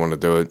 that's why I don't want to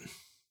do it.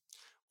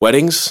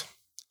 weddings,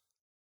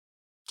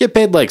 get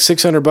paid like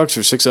 $600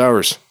 for 6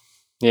 hours.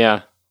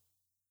 Yeah.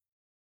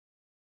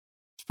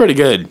 It's pretty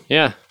good.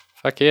 Yeah.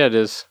 Fuck yeah, it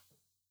is.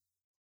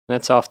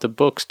 That's off the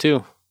books,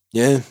 too.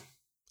 Yeah.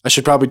 I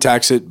should probably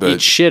tax it, but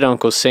Eat shit,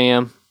 Uncle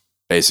Sam.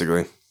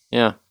 basically.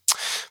 Yeah.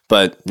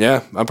 But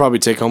yeah, I'll probably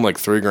take home like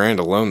 $3,000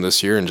 alone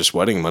this year in just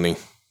wedding money.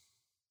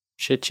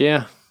 Shit,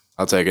 yeah.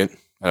 I'll take it.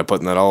 And I'm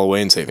putting that all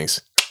away in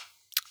savings.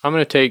 I'm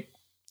going to take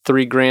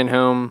 $3,000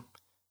 home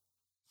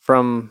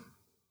from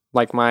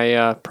like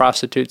my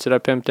prostitutes that I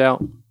pimped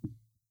out.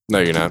 No,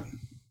 you're not.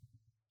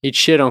 Eat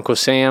shit, Uncle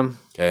Sam.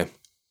 Okay.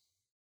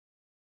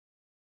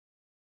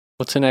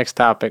 What's the next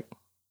topic?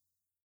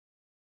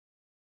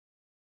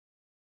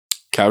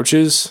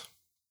 Couches?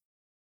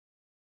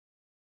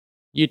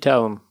 You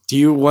tell them. Do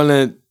you want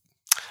to...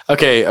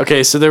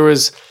 Okay, so there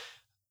was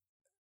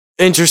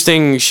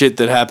interesting shit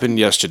that happened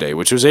yesterday,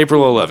 which was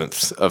April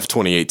 11th of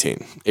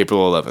 2018.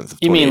 April 11th of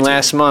 2018. You mean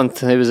last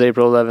month? It was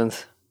April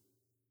 11th.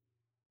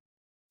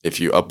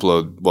 If you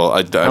upload... Well,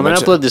 I'm going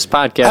to upload this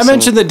podcast. I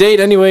mentioned the date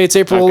anyway. It's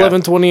April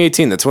 11th,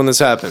 2018. That's when this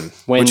happened.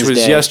 Wednesday. Which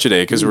was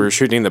yesterday because we were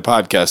shooting the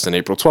podcast on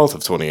April 12th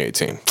of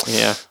 2018.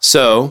 Yeah.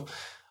 So,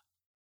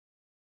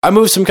 I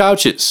moved some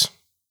couches.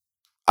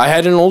 I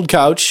had an old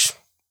couch.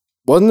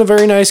 Wasn't a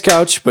very nice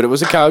couch, but it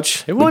was a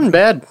couch. It wasn't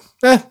bad.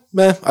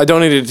 I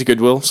donated it to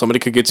Goodwill. Somebody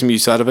could get some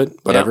use out of it.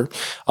 Whatever. Yeah.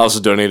 I also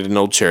donated an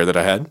old chair that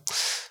I had.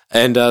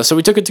 And so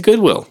we took it to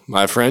Goodwill.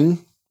 My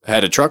friend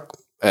had a truck,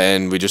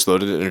 and we just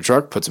loaded it in a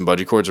truck, put some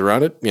bungee cords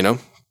around it, did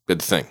the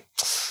thing.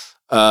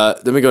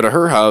 Then we go to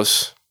her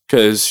house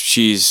because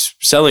she's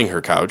selling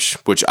her couch,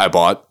 which I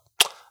bought,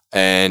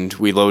 and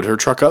we load her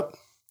truck up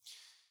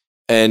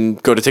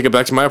and go to take it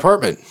back to my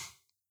apartment.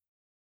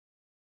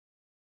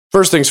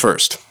 First things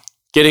first,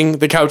 getting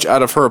the couch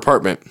out of her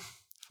apartment.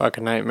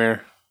 Fucking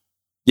nightmare.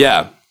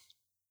 Yeah.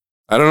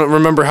 I don't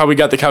remember how we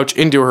got the couch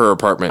into her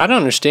apartment. I don't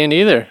understand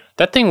either.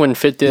 That thing wouldn't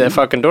fit through that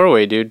fucking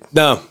doorway, dude.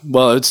 No.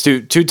 Well, it's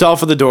too tall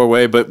for the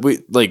doorway, but we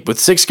with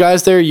 6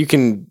 guys there, you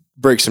can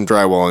break some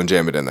drywall and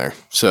jam it in there.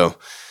 So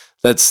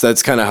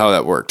that's kind of how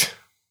that worked.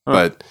 Huh.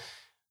 But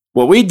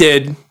what we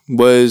did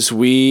was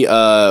we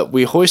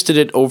hoisted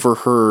it over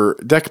her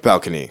deck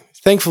balcony.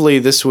 Thankfully,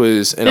 this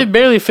was... It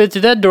barely fit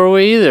through that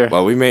doorway either.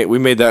 Well, we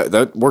made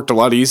that worked a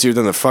lot easier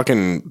than the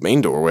fucking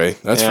main doorway.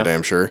 That's for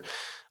damn sure.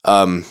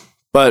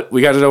 But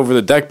we got it over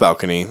the deck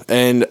balcony,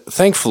 and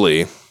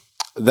thankfully,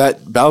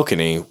 that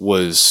balcony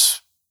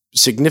was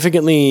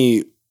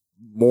significantly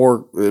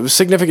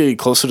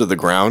closer to the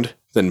ground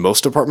than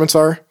most apartments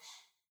are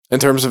in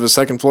terms of a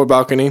second floor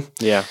balcony.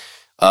 Yeah.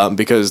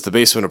 Because the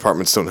basement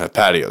apartments don't have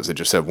patios. They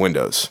just have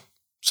windows.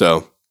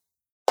 So...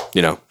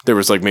 there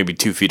was like maybe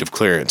 2 feet of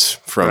clearance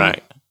from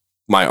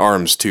my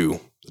arms to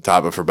the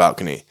top of her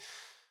balcony.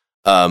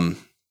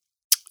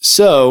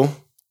 So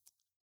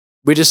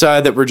we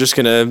decided that we're just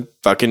going to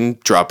fucking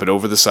drop it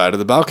over the side of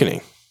the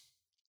balcony.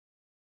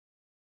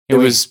 It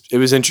was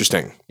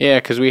interesting. Yeah,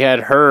 because we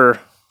had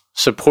her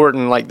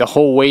supporting like the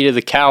whole weight of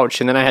the couch,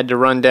 and then I had to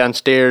run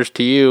downstairs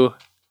to you.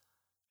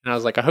 And I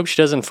was like, I hope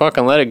she doesn't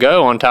fucking let it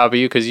go on top of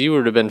you because you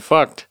would have been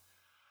fucked.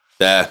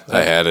 Yeah,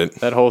 I had it.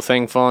 That whole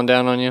thing falling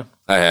down on you?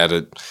 I had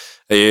it.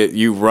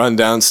 You run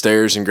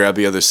downstairs and grab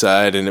the other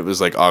side, and it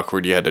was like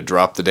awkward. You had to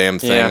drop the damn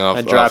thing off.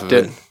 I dropped off of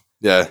it.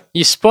 Yeah.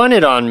 You spun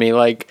it on me,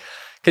 like,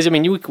 because, I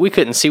mean, we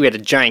couldn't see. We had a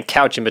giant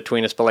couch in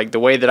between us, but, like, the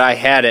way that I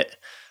had it,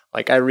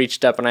 like, I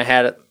reached up and I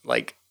had it,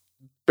 like,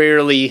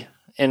 barely,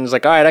 and it was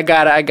like, all right, I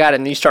got it.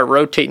 And you start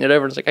rotating it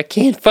over, and it's like, I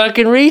can't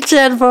fucking reach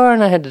that far,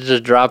 and I had to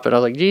just drop it. I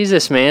was like,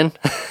 Jesus, man.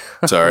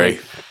 Sorry.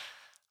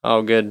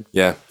 Oh, good.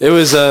 Yeah. It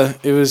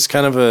was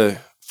kind of a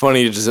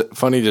funny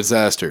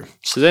disaster.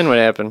 So then what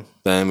happened?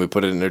 Then we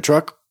put it in her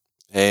truck,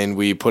 and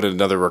we put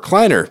another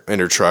recliner in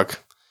her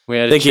truck,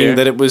 thinking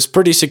that it was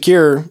pretty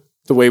secure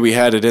the way we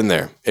had it in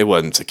there. It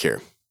wasn't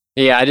secure.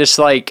 Yeah, I just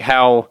like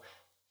how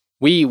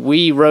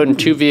we rode in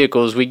 2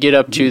 vehicles. We get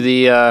up to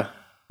the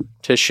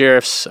to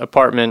Sheriff's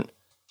apartment,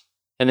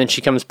 and then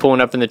she comes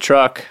pulling up in the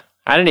truck.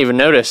 I didn't even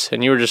notice,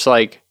 and you were just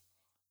like,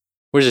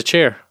 "Where's the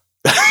chair?"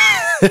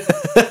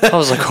 I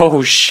was like,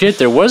 "Oh shit,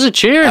 there was a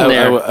chair in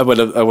there." I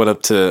went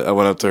up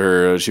to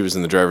her. She was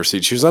in the driver's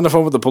seat. She was on the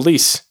phone with the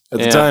police at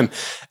the time,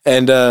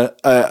 and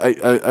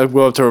I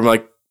go up to her. I'm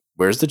like,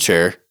 "Where's the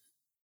chair?"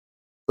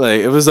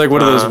 Like it was like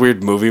one of those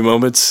weird movie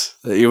moments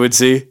that you would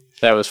see.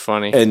 That was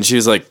funny. And she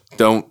was like,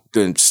 "Don't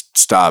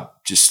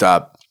stop, just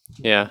stop."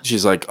 Yeah.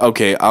 She's like,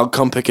 "Okay, I'll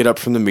come pick it up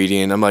from the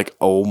median." I'm like,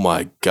 "Oh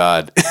my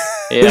god!"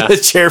 Yeah. The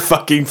chair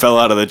fucking fell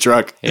out of the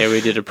truck. Yeah,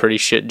 we did a pretty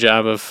shit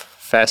job of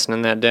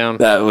fastening that down.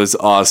 That was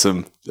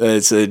awesome. We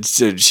unloaded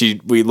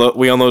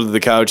the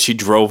couch. She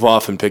drove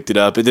off and picked it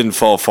up. It didn't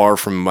fall far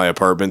from my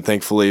apartment,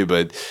 thankfully,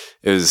 but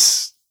it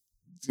was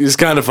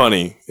kind of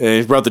funny.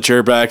 And he brought the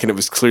chair back, and it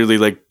was clearly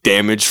like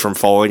damaged from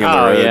falling on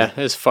the road. Oh yeah,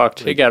 it's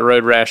fucked. It got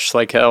road rash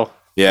like hell.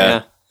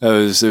 Yeah.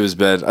 It was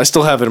bad. I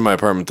still have it in my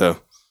apartment though.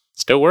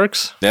 Still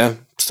works. Yeah,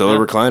 still a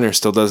recliner.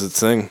 Still does its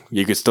thing.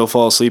 You could still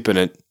fall asleep in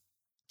it.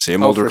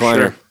 Same old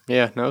recliner. Sure.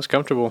 Yeah, no, it's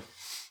comfortable.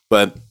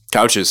 But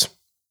couches.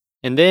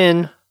 And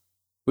then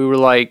we were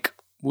like,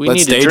 we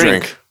Let's need to day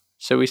drink.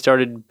 So we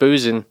started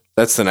boozing.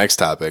 That's the next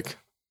topic.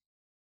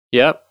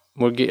 Yep.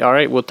 All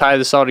right, we'll tie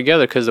this all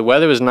together because the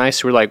weather was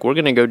nice. We're like, we're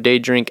going to go day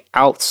drink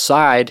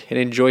outside and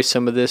enjoy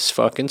some of this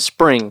fucking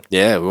spring.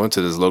 Yeah, we went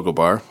to this local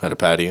bar, had a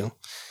patio,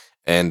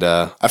 and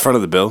I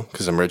fronted the bill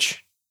because I'm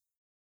rich.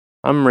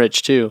 I'm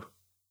rich too.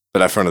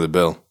 But I fronted the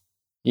bill.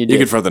 You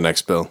can front the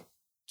next bill,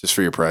 just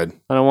for your pride.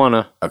 I don't want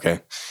to. Okay.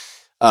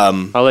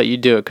 I'll let you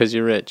do it because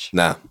you're rich.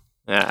 Nah.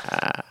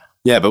 Ah.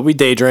 Yeah, but we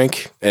day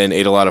drank and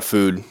ate a lot of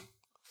food.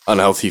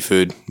 Unhealthy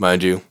food,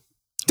 mind you.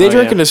 Day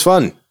drinking is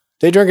fun.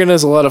 Day drinking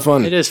is a lot of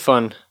fun. It is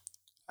fun.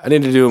 I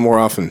need to do it more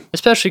often.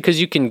 Especially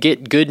because you can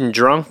get good and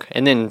drunk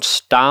and then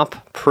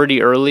stop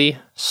pretty early,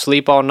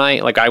 sleep all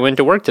night. Like I went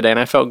to work today and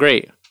I felt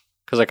great.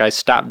 Because like I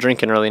stopped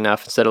drinking early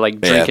enough instead of like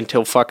drinking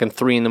till fucking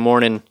 3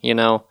 a.m, you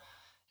know?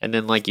 And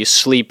then like you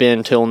sleep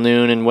in till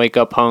noon and wake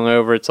up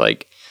hungover. It's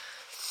like...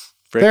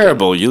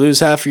 Terrible. You lose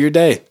half of your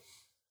day.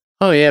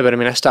 Oh yeah, but I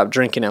mean I stopped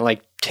drinking at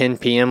like 10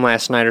 p.m.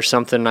 last night or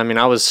something. I mean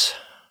I was...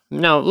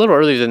 No, a little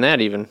earlier than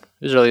that even.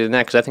 It was earlier than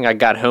that because I think I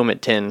got home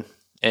at 10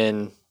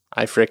 and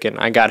I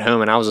got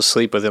home and I was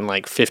asleep within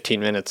like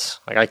 15 minutes.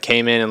 Like I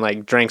came in and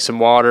like drank some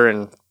water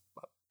and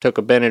took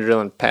a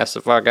Benadryl and passed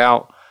the fuck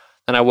out.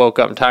 Then I woke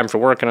up in time for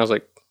work and I was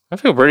like, I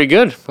feel pretty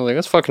good. I was like,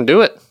 let's fucking do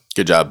it.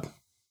 Good job.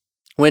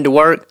 Went to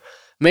work,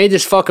 made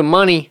this fucking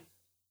money.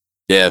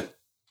 Yeah.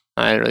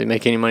 I didn't really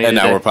make any money and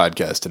today. Now we're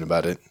podcasting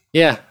about it.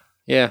 Yeah,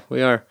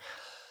 we are.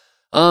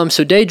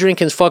 So day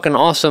drinking's fucking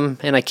awesome,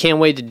 and I can't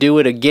wait to do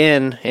it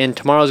again. And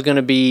tomorrow's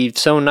gonna be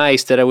so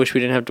nice that I wish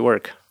we didn't have to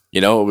work. You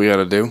know what we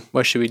gotta do?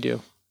 What should we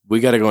do? We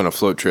gotta go on a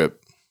float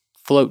trip.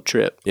 Float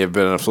trip. You ever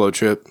been on a float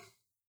trip?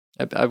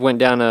 I went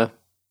down to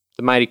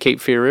the mighty Cape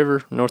Fear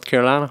River, North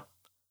Carolina.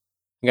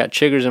 I got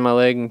chiggers in my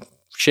leg and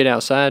shit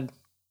outside.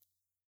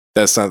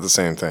 That's not the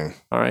same thing.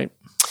 All right.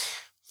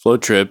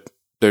 Float trip.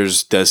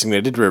 There's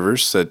designated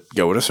rivers that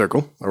go in a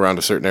circle around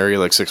a certain area,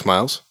 like 6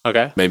 miles.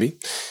 Okay. Maybe.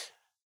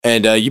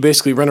 And you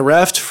basically rent a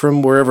raft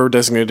from wherever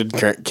designated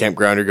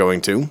campground you're going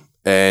to,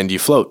 and you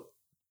float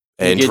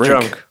and you get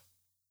drink drunk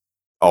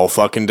all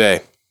fucking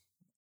day.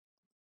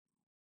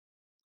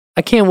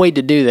 I can't wait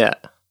to do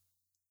that.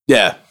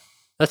 Yeah.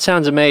 That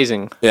sounds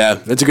amazing. Yeah,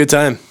 it's a good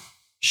time.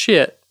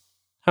 Shit.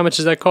 How much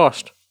does that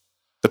cost?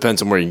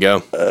 Depends on where you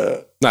go.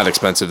 Not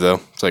expensive,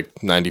 though. It's like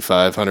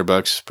 $95,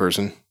 $100 a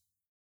person.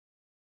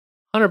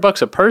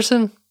 $100 a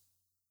person?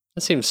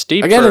 That seems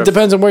steep. Again, it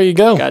depends on where you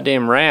go.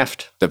 Goddamn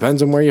raft.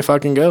 Depends on where you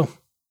fucking go.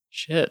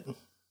 Shit.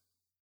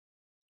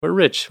 We're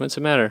rich. What's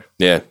the matter?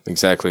 Yeah,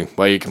 exactly.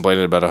 Why are you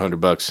complaining about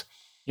 $100?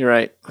 You're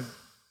right.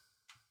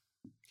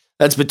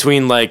 That's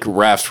between like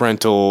raft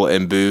rental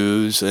and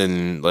booze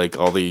and like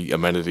all the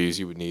amenities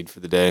you would need for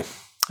the day.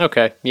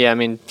 Okay. Yeah, I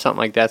mean, something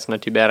like that's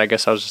not too bad. I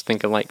guess I was just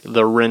thinking like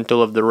the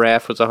rental of the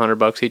raft was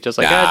 $100 each. I was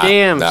like, God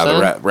damn, son.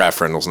 The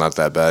raft rental's not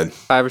that bad.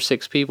 5 or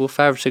 6 people,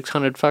 $500 or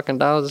 $600 fucking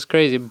dollars is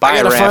crazy. Buy I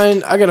a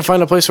raft. I gotta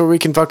find a place where we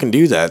can fucking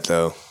do that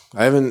though.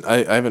 I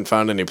haven't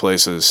found any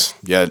places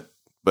yet,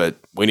 but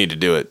we need to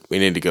do it. We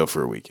need to go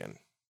for a weekend.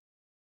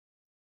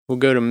 We'll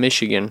go to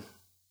Michigan.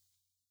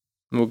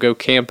 And we'll go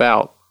camp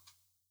out.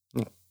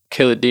 And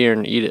kill a deer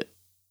and eat it.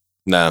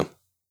 No.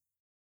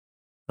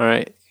 All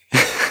right.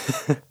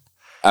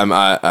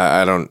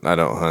 I don't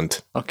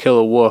hunt. I'll kill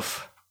a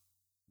wolf.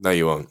 No,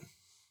 you won't.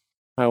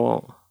 I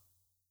won't.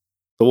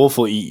 The wolf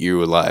will eat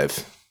you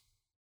alive.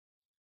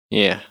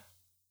 Yeah.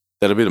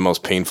 That'll be the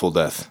most painful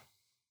death.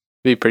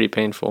 Be pretty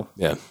painful.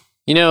 Yeah.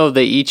 You know,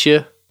 they eat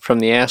you from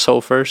the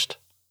asshole first.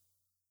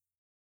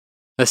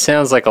 That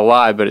sounds like a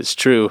lie, but it's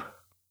true.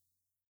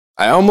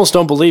 I almost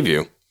don't believe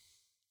you.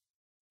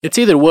 It's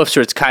either wolves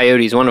or it's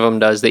coyotes. One of them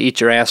does. They eat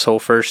your asshole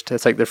first.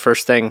 That's like their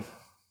first thing.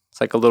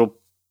 It's like a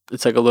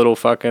little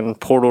fucking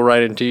portal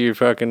right into your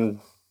fucking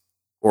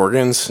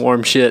organs.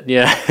 Warm shit,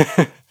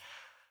 yeah.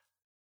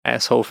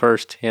 Asshole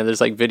first. Yeah,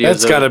 there's like videos.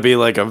 That's got to be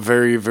like a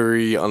very,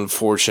 very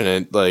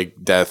unfortunate like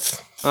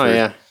death. Oh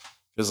yeah.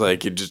 Because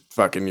like you just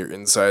fucking your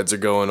insides are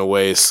going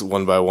away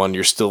one by one.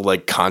 You're still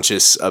like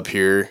conscious up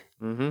here.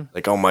 Mm-hmm.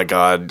 Like, oh my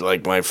God,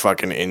 like my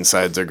fucking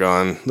insides are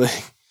gone.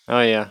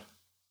 Oh yeah.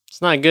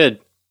 It's not good.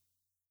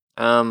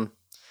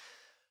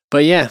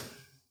 But yeah,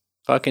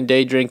 fucking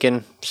day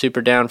drinking,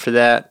 super down for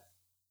that.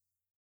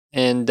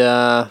 And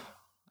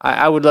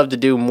I would love to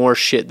do more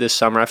shit this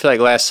summer. I feel like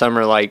last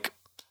summer, like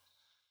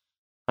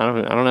I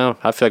don't know.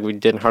 I feel like we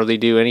didn't hardly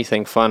do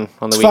anything fun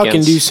on the weekends.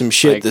 Fucking do some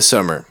shit this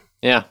summer.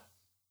 Yeah,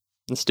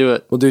 let's do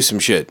it. We'll do some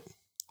shit.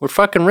 We're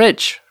fucking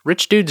rich.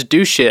 Rich dudes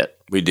do shit.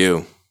 We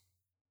do.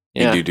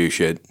 Yeah. We do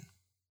shit.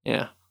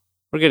 Yeah,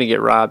 we're gonna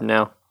get robbed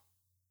now.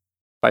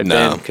 By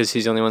Ben, because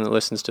he's the only one that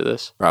listens to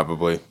this.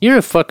 Probably. You're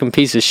a fucking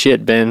piece of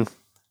shit, Ben.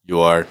 You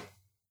are.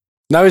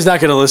 Now he's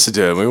not going to listen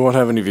to it. We won't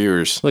have any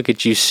viewers. Look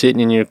at you sitting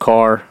in your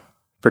car,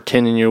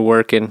 pretending you're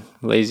working.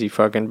 Lazy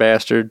fucking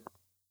bastard.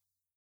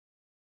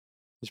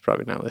 He's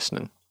probably not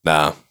listening.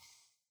 Nah.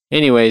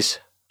 Anyways,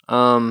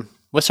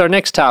 what's our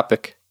next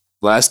topic?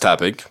 Last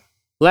topic.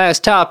 Bam,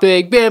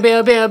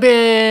 bam, bam,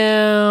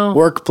 bam.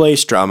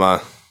 Workplace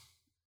drama.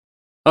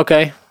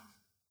 Okay.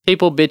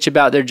 people bitch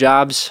about their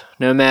jobs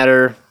no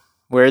matter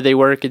where they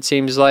work, it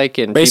seems like.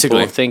 And Basically.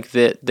 people think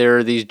that there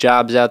are these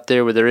jobs out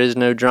there where there is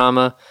no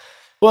drama.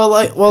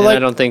 I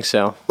don't think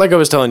so. Like I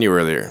was telling you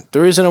earlier,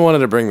 the reason I wanted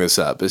to bring this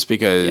up is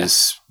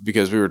because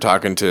we were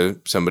talking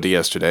to somebody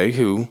yesterday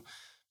who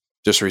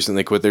just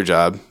recently quit their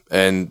job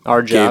and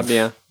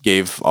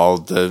gave all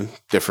the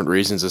different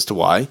reasons as to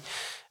why.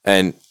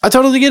 And I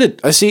totally get it.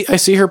 I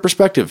see her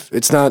perspective.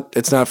 It's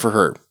not for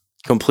her.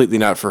 Completely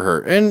not for her.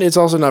 And it's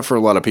also not for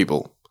a lot of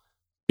people.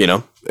 You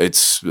know,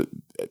 it's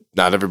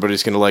not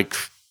everybody's going to like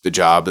the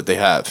job that they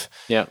have.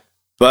 Yeah.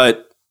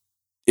 But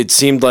it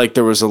seemed like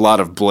there was a lot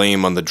of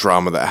blame on the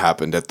drama that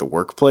happened at the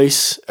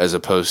workplace as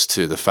opposed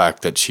to the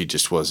fact that she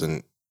just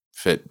wasn't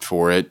fit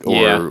for it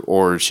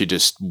or she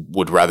just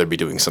would rather be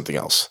doing something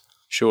else.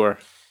 Sure.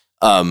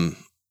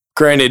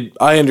 Granted,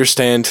 I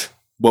understand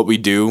what we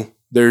do.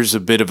 There's a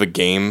bit of a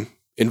game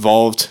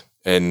involved,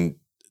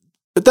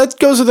 but that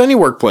goes with any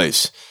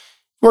workplace.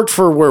 Worked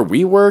for where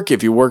we work,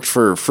 if you worked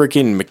for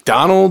freaking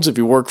McDonald's, if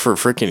you work for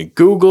freaking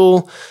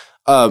Google,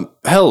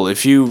 hell,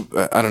 if you,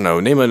 I don't know,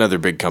 name another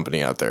big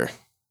company out there.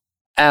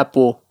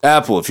 Apple,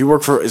 if you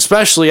work for,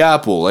 especially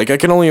Apple, like I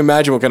can only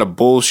imagine what kind of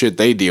bullshit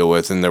they deal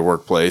with in their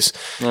workplace.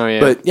 Oh, yeah.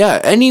 But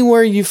yeah,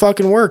 anywhere you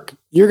fucking work,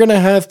 you're going to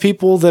have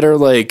people that are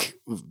like,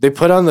 they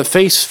put on the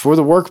face for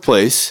the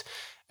workplace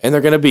and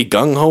they're going to be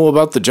gung-ho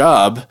about the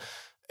job.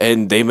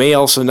 And they may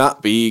also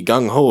not be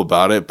gung-ho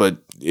about it, but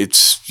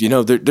it's, you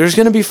know, there's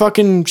going to be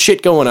fucking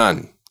shit going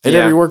on at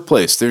every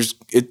workplace.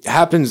 It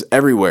happens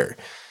everywhere.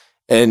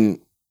 And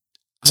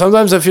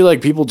sometimes I feel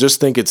like people just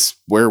think it's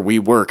where we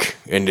work,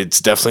 and it's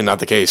definitely not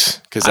the case.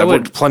 Because I've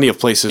worked plenty of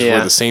places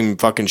where the same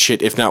fucking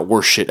shit, if not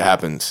worse shit,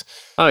 happens.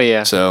 Oh,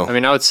 yeah. So, I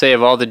mean, I would say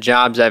of all the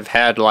jobs I've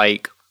had,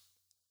 like,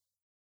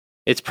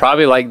 it's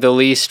probably like the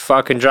least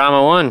fucking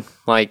drama one.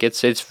 Like,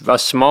 it's a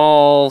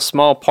small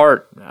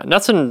part.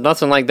 Nothing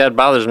like that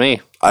bothers me.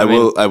 I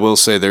will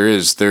say there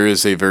is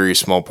a very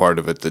small part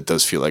of it that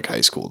does feel like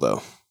high school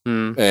though.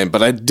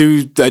 But I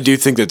do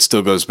think that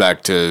still goes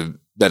back to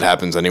that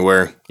happens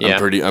anywhere. Yeah.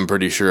 I'm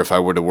pretty sure if I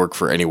were to work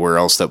for anywhere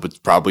else that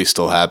would probably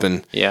still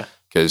happen. Yeah.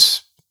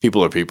 Because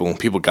people are people.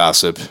 People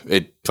gossip.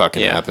 It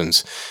fucking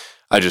happens.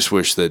 I just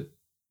wish that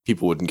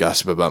people wouldn't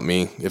gossip about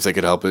me if they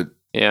could help it.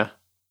 Yeah.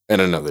 And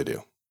I know they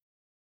do.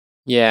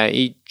 Yeah,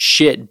 eat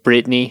shit,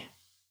 Brittany.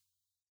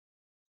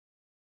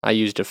 I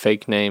used a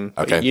fake name.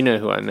 Okay. You know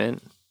who I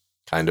meant.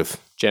 Kind of.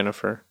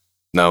 Jennifer.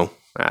 No.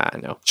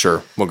 No.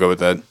 Sure. We'll go with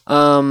that.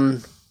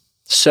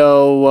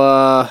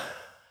 So,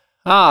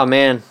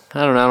 man.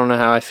 I don't know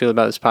how I feel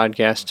about this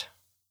podcast.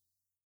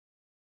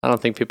 I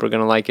don't think people are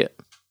going to like it.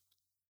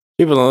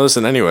 People don't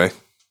listen anyway.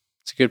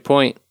 It's a good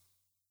point.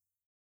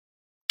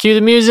 Cue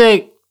the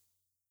music.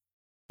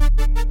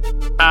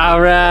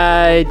 All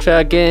right,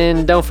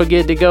 fucking don't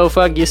forget to go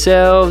fuck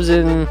yourselves,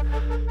 and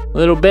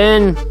little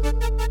Ben,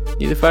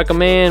 you the fucking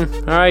man.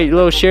 All right,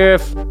 little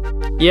sheriff,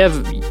 you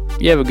have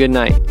a good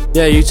night.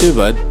 Yeah, you too,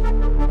 bud.